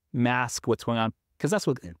to mask what's going on. Because that's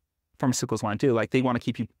what pharmaceuticals want to do. Like, they want to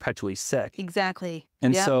keep you perpetually sick. Exactly.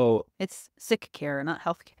 And so it's sick care, not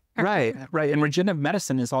health care. Right. And regenerative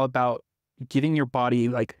medicine is all about giving your body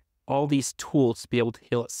like all these tools to be able to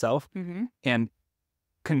heal itself, and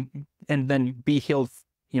then be healed,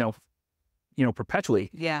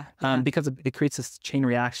 perpetually. Yeah. Because it creates this chain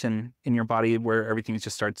reaction in your body where everything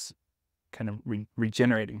just starts kind of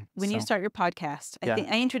regenerating. When you start your podcast, I think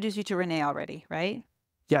I introduced you to Renee already, right?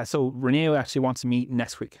 Yeah. So Renee actually wants to meet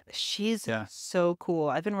next week. She's so cool.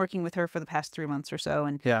 I've been working with her for the past 3 months or so.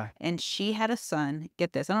 And she had a son.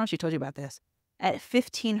 Get this. I don't know if she told you about this. At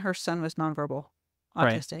 15, her son was nonverbal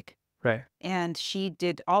autistic. Right. And she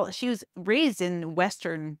was raised in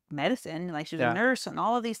Western medicine. Like, she was a nurse and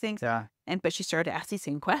all of these things. Yeah. But she started to ask these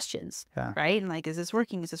same questions. Yeah. Right. And like, is this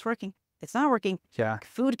working? Is this working? It's not working. Yeah.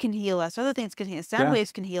 Food can heal us. Other things can heal us. Sound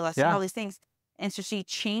waves can heal us. And all these things. And so she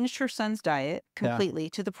changed her son's diet completely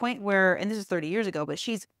to the point where, and this is 30 years ago, but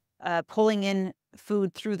she's pulling in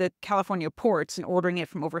food through the California ports and ordering it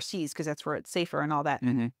from overseas because that's where it's safer and all that.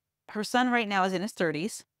 Her son right now is in his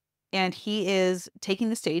 30s, and he is taking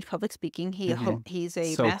the stage, public speaking. He's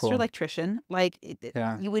a master electrician. Like,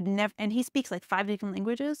 you would never, and he speaks like 5 different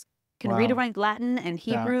languages, can read and write Latin and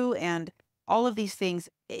Hebrew and all of these things.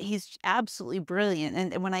 He's absolutely brilliant.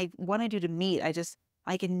 And when I wanted you to meet,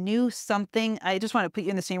 I knew something. I just want to put you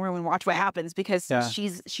in the same room and watch what happens, because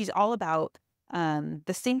she's all about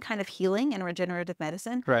the same kind of healing and regenerative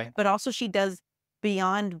medicine. Right. But also she does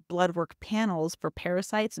beyond blood work panels for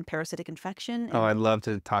parasites and parasitic infection. Oh, I'd love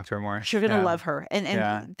to talk to her more. You're going to love her.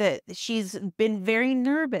 And she's been very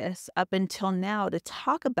nervous up until now to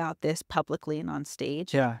talk about this publicly and on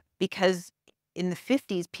stage. Yeah. Because in the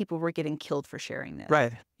 50s, people were getting killed for sharing this.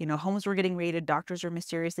 Right. Homes were getting raided. Doctors are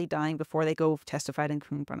mysteriously dying before they go testify in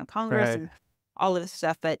front of Congress and all of this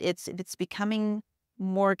stuff. But it's becoming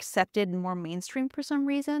more accepted and more mainstream for some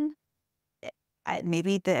reason.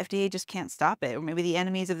 Maybe the FDA just can't stop it, or maybe the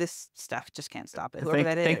enemies of this stuff just can't stop it. Whoever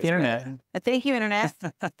that is. Thank the internet. Thank you, internet.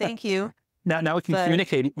 Thank you. Now we can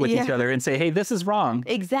communicate with each other and say, hey, this is wrong.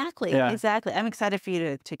 Exactly. Yeah. Exactly. I'm excited for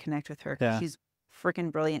you to connect with her. Yeah. She's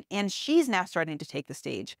freaking brilliant. And she's now starting to take the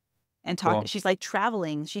stage and talk. Cool. She's like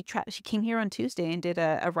traveling. She came here on Tuesday and did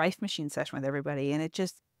a Rife machine session with everybody. And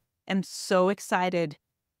I'm so excited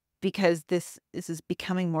because this is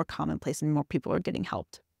becoming more commonplace and more people are getting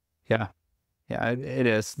helped. Yeah. Yeah, it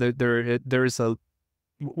is. There's a,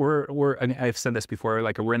 I mean, I've said this before,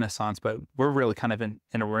 like a renaissance, but we're really kind of in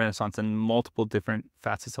a renaissance in multiple different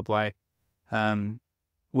facets of life,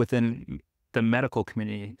 within the medical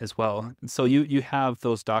community as well. So you have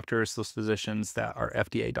those doctors, those physicians that are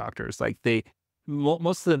FDA doctors, like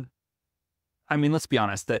most of the, I mean, let's be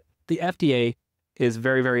honest, that the FDA is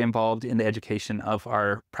very, very involved in the education of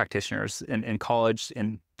our practitioners in college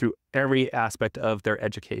and through every aspect of their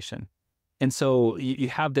education. And so you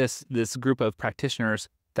have this group of practitioners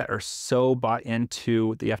that are so bought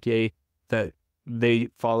into the FDA that they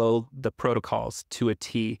follow the protocols to a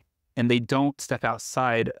T, and they don't step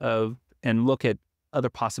outside of and look at other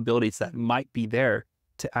possibilities that might be there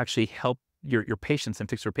to actually help your patients and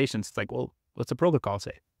fix your patients. It's like, well, what's the protocol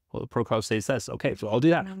say? Well, the protocol says this. Okay, so I'll do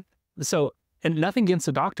that. So, and nothing against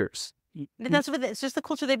the doctors. That's what it's just the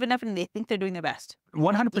culture they've been up in. They think they're doing their best.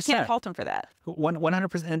 100%. You can't fault them for that.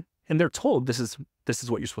 100%. And they're told this is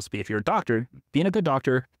what you're supposed to be. If you're a doctor, being a good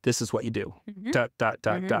doctor, this is what you do.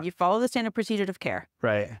 You follow the standard procedure of care.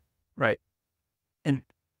 Right. And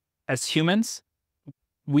as humans,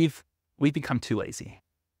 we've become too lazy,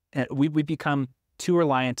 and we've become too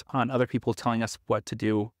reliant on other people telling us what to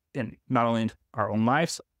do, in not only in our own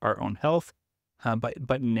lives, our own health,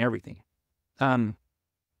 but in everything.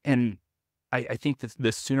 And I think that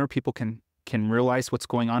the sooner people can realize what's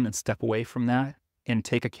going on and step away from that and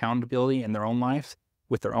take accountability in their own lives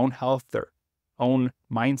with their own health, their own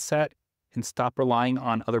mindset, and stop relying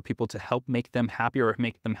on other people to help make them happier or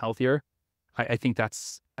make them healthier, I think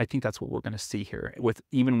that's what we're going to see here.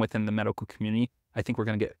 Even within the medical community, I think we're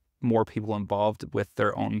going to get more people involved with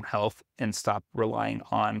their own health and stop relying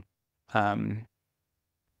on. We're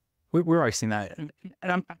already seeing that,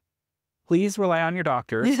 and please rely on your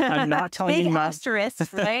doctor. I'm not telling you not.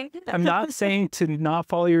 Asterisk, right? I'm not saying to not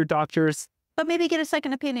follow your doctors. But maybe get a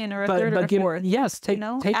second opinion or a third or a fourth. Yes,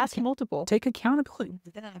 ask multiple. Take accountability.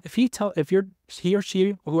 If he or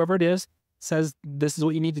she, whoever it is, says this is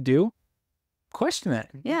what you need to do, question it.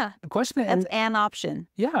 Yeah. Question it. That's an option.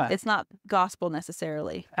 Yeah. It's not gospel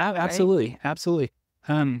necessarily. Absolutely. Right? Absolutely.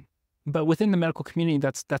 But within the medical community,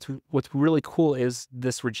 that's what's really cool is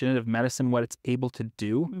this regenerative medicine, what it's able to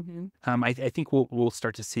do. Mm-hmm. I think we'll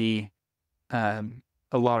start to see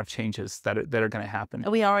a lot of changes that are going to happen.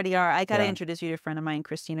 We already are. I got to introduce you to a friend of mine,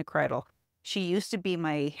 Christina Kreidel. She used to be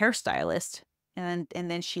my hairstylist, and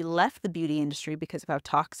then she left the beauty industry because of how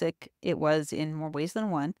toxic it was in more ways than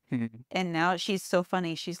one. Mm-hmm. And now she's so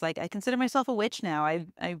funny. She's like, I consider myself a witch now.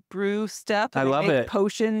 I brew stuff. And I make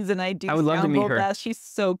potions, and I do. I would love to meet her. Baths. She's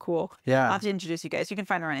so cool. Yeah. I'll have to introduce you guys. You can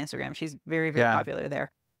find her on Instagram. She's very, very popular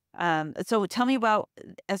there. So tell me about,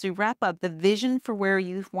 as we wrap up, the vision for where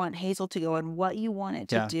you want Hazel to go and what you want it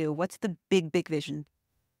to do. What's the big vision?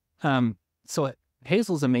 So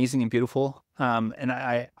Hazel's amazing and beautiful. And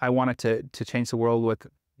I wanted to change the world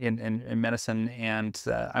in medicine. And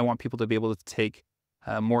I want people to be able to take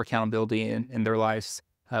more accountability in their lives.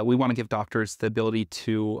 We want to give doctors the ability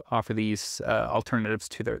to offer these alternatives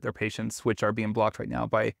to their patients, which are being blocked right now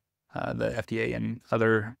by the FDA and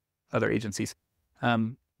other agencies.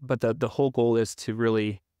 But the whole goal is to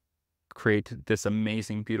really create this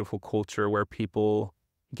amazing, beautiful culture where people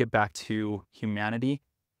get back to humanity,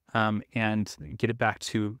 and get it back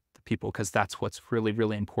to the people, because that's what's really,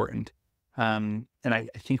 really important. And I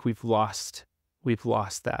think we've lost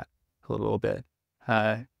that a little bit.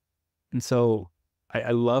 And so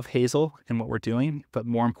I love Hazel and what we're doing, but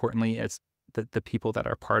more importantly, it's the people that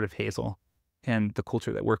are part of Hazel and the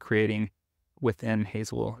culture that we're creating within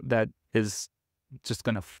Hazel that is just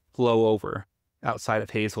going to flow over outside of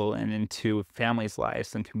Hazel and into families'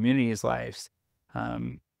 lives and communities' lives.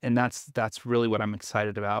 And that's really what I'm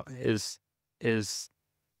excited about is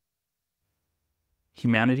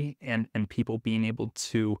humanity and people being able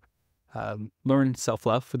to learn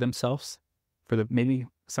self-love for themselves, maybe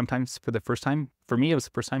sometimes for the first time. For me, it was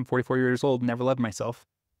the first time, 44 years old, never loved myself.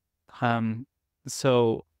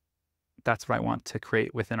 So that's what I want to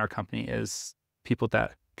create within our company is people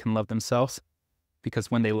that can love themselves,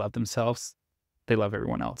 because when they love themselves, they love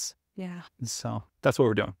everyone else. Yeah. So that's what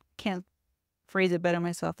we're doing. Can't phrase it better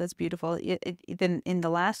myself. That's beautiful. Then in the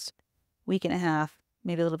last week and a half,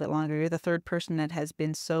 maybe a little bit longer, you're the third person that has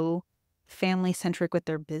been so family-centric with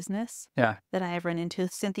their business that I have run into.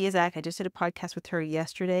 Cynthia Zach, I just did a podcast with her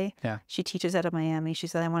yesterday. Yeah. She teaches out of Miami. She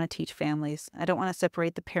said, I want to teach families. I don't want to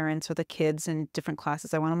separate the parents or the kids in different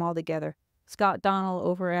classes. I want them all together. Scott Donnell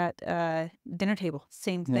over at Dinner Table,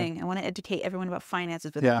 same thing. I want to educate everyone about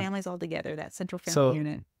finances, but the families all together, that central family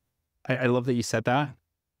unit. I love that you said that.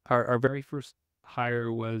 Our very first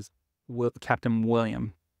hire was Captain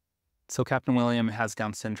William. So Captain William has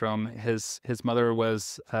Down syndrome. His mother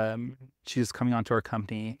was she's coming onto our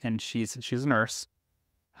company, and she's a nurse.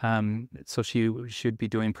 So she should be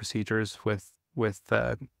doing procedures with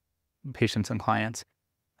patients and clients.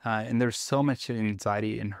 And there's so much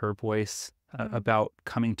anxiety in her voice about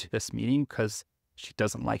coming to this meeting because she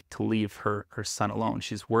doesn't like to leave her son alone.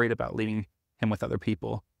 She's worried about leaving him with other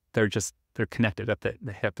people. They're connected at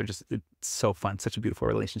the hip. It's so fun, such a beautiful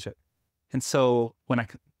relationship. And so when I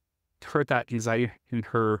heard that anxiety in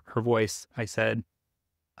her voice, I said,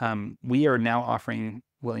 we are now offering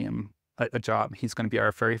William a job. He's going to be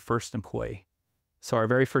our very first employee. So our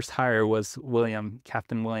very first hire was William,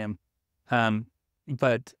 Captain William.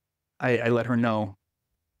 But I let her know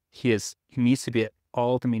he needs to be at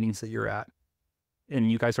all the meetings that you're at.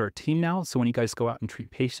 And you guys are a team now. So when you guys go out and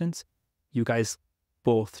treat patients, you guys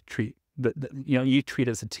both treat, you treat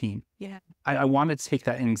as a team. Yeah. I wanted to take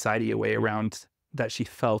that anxiety away around that she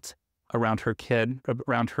felt around her kid,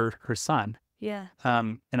 around her son. Yeah.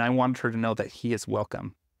 And I wanted her to know that he is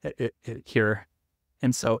welcome here.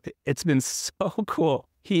 And so it's been so cool.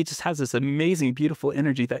 He just has this amazing, beautiful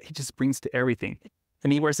energy that he just brings to everything.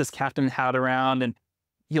 And he wears this captain hat around, and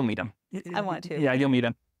you'll meet him. I want to. Yeah, you'll meet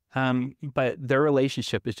him. But their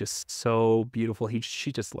relationship is just so beautiful.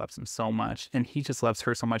 She just loves him so much, and he just loves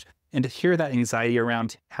her so much. And to hear that anxiety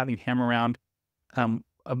around having him around,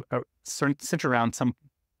 centered around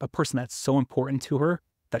a person that's so important to her,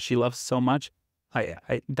 that she loves so much,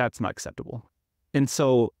 that's not acceptable. And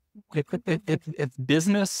so if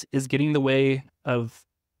business is getting in the way of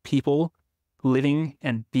people living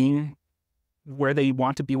and being where they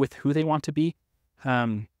want to be with who they want to be,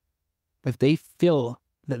 if they feel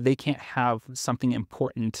that they can't have something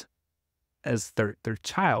important as their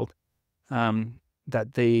child,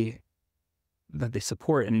 that they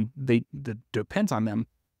support and that depends on them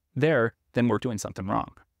then we're doing something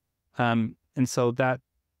wrong. And so that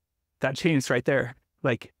changed right there.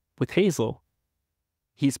 Like with Hazel,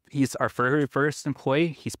 he's our very first employee.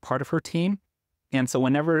 He's part of her team. And so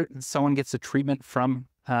whenever someone gets a treatment from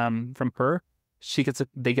her,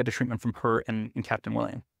 they get a treatment from her and Captain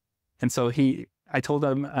William. And so I told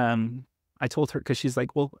her, because she's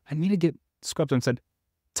like, well, I need to get scrubs. And said,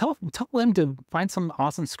 tell William to find some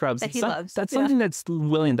awesome scrubs. That he loves. That's something that's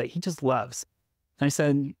William that he just loves. And I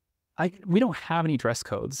said, we don't have any dress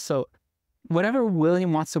codes. So whatever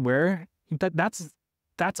William wants to wear, that's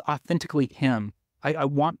authentically him. I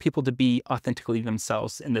want people to be authentically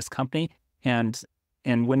themselves in this company and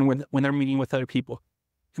when they're meeting with other people.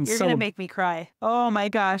 And You're gonna make me cry. Oh my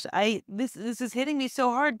gosh. This is hitting me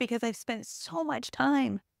so hard because I've spent so much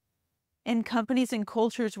time in companies and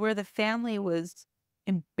cultures where the family was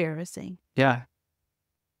embarrassing. Yeah.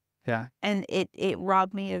 Yeah. And it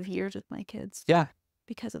robbed me of years with my kids. Yeah.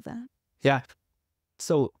 Because of that. Yeah.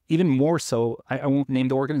 So even more so, I won't name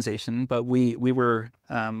the organization, but we were,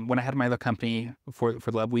 when I had my other company for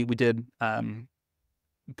Love, we did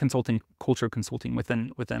culture consulting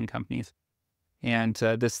within companies. And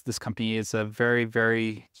this company is a very,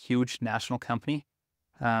 very huge national company.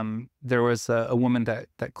 There was a woman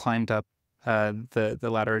that climbed up the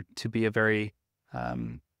ladder to be a very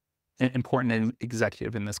important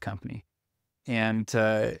executive in this company. And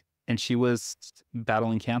she was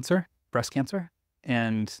battling cancer, breast cancer.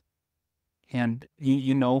 And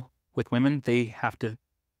with women, they've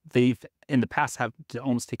in the past have to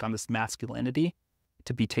almost take on this masculinity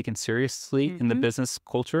to be taken seriously in the business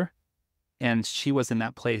culture. And she was in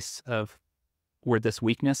that place of where this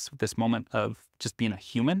weakness, this moment of just being a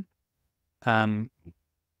human,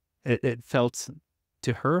 it felt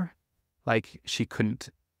to her like she couldn't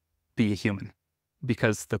be a human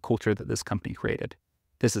because the culture that this company created.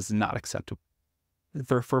 This is not acceptable.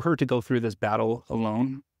 For her to go through this battle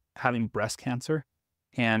alone, having breast cancer,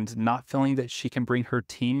 and not feeling that she can bring her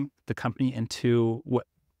team, the company, into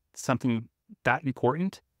something that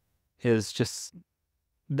important, is just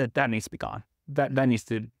that needs to be gone. That needs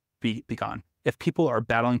to be gone. If people are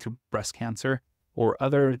battling through breast cancer or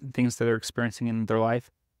other things that they're experiencing in their life,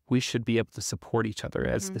 we should be able to support each other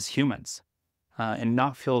as humans, and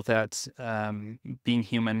not feel that being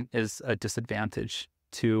human is a disadvantage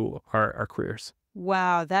to our careers.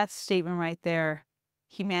 Wow, that statement right there.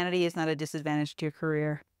 Humanity is not a disadvantage to your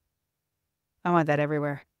career. I want that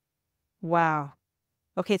everywhere. Wow.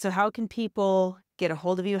 Okay, so how can people get a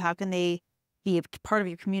hold of you? How can they be a part of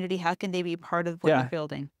your community? How can they be part of what you're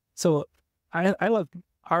building? So I love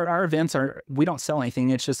our events we don't sell anything.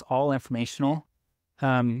 It's just all informational.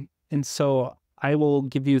 And so I will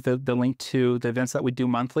give you the link to the events that we do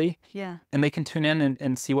monthly. Yeah. And they can tune in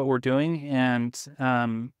and see what we're doing. And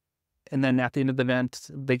And then at the end of the event,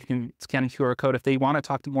 they can scan a QR code. If they want to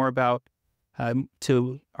talk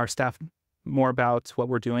to our staff more about what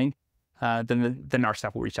we're doing, then our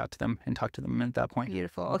staff will reach out to them and talk to them at that point.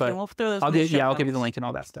 Beautiful. Okay, but we'll throw those. I'll give you the link and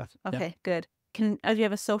all that stuff. Okay, good. Do you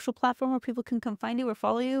have a social platform where people can come find you or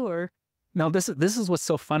follow you, or? No, this is what's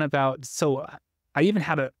so fun about. So I even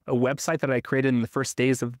had a website that I created in the first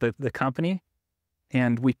days of the company,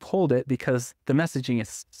 and we pulled it because the messaging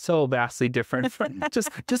is so vastly different.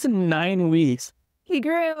 just in 9 weeks. He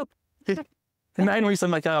grew. In 9 weeks,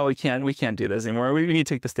 I'm like, oh, we can't do this anymore. We need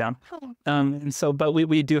to take this down. But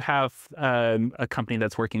we do have a company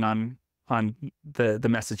that's working on the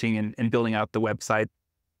messaging and building out the website,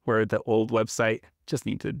 where the old website just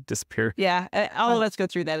need to disappear. Yeah, all of us go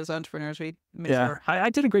through that as entrepreneurs. We make sure. I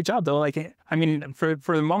did a great job though. Like, I mean, for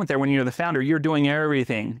the moment there, when you're the founder, you're doing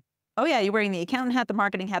everything. Oh yeah, you're wearing the accountant hat, the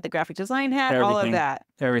marketing hat, the graphic design hat, everything, all of that.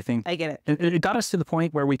 Everything. I get it. It got us to the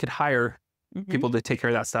point where we could hire people to take care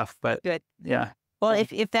of that stuff. But good. Yeah. Well,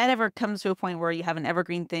 if that ever comes to a point where you have an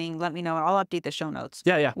evergreen thing, let me know. I'll update the show notes.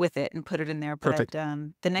 With it and put it in there. Perfect. But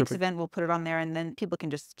the next event, we'll put it on there, and then people can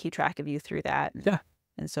just keep track of you through that.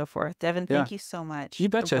 And so forth. Devin, thank you so much. You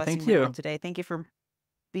betcha. Thank you today. Thank you for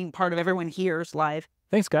being part of everyone here's live.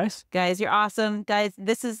 Thanks, guys. Guys, you're awesome. Guys,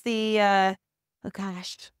 this is the oh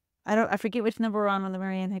gosh, I forget which number we're on the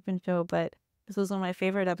Marianne Hickman show, but this was one of my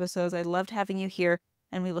favorite episodes. I loved having you here,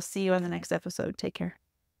 and we will see you on the next episode. Take care.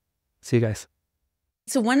 See you guys.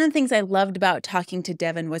 So one of the things I loved about talking to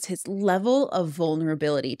Devin was his level of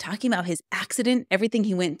vulnerability, talking about his accident, everything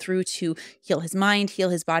he went through to heal his mind, heal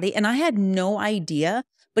his body. And I had no idea,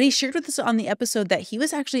 but he shared with us on the episode that he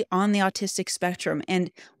was actually on the autistic spectrum.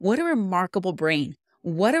 And what a remarkable brain,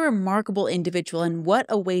 what a remarkable individual, and what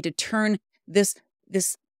a way to turn this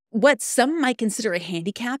what some might consider a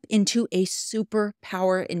handicap into a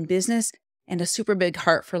superpower in business and a super big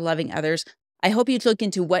heart for loving others. I hope you look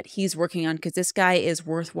into what he's working on, because this guy is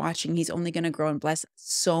worth watching. He's only going to grow and bless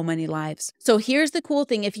so many lives. So here's the cool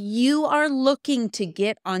thing. If you are looking to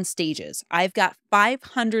get on stages, I've got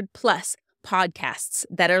 500 plus podcasts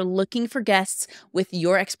that are looking for guests with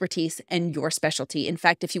your expertise and your specialty. In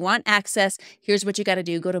fact, if you want access, here's what you got to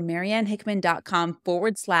do. Go to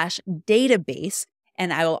mariannehickman.com/database,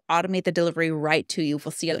 and I will automate the delivery right to you.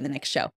 We'll see you in the next show.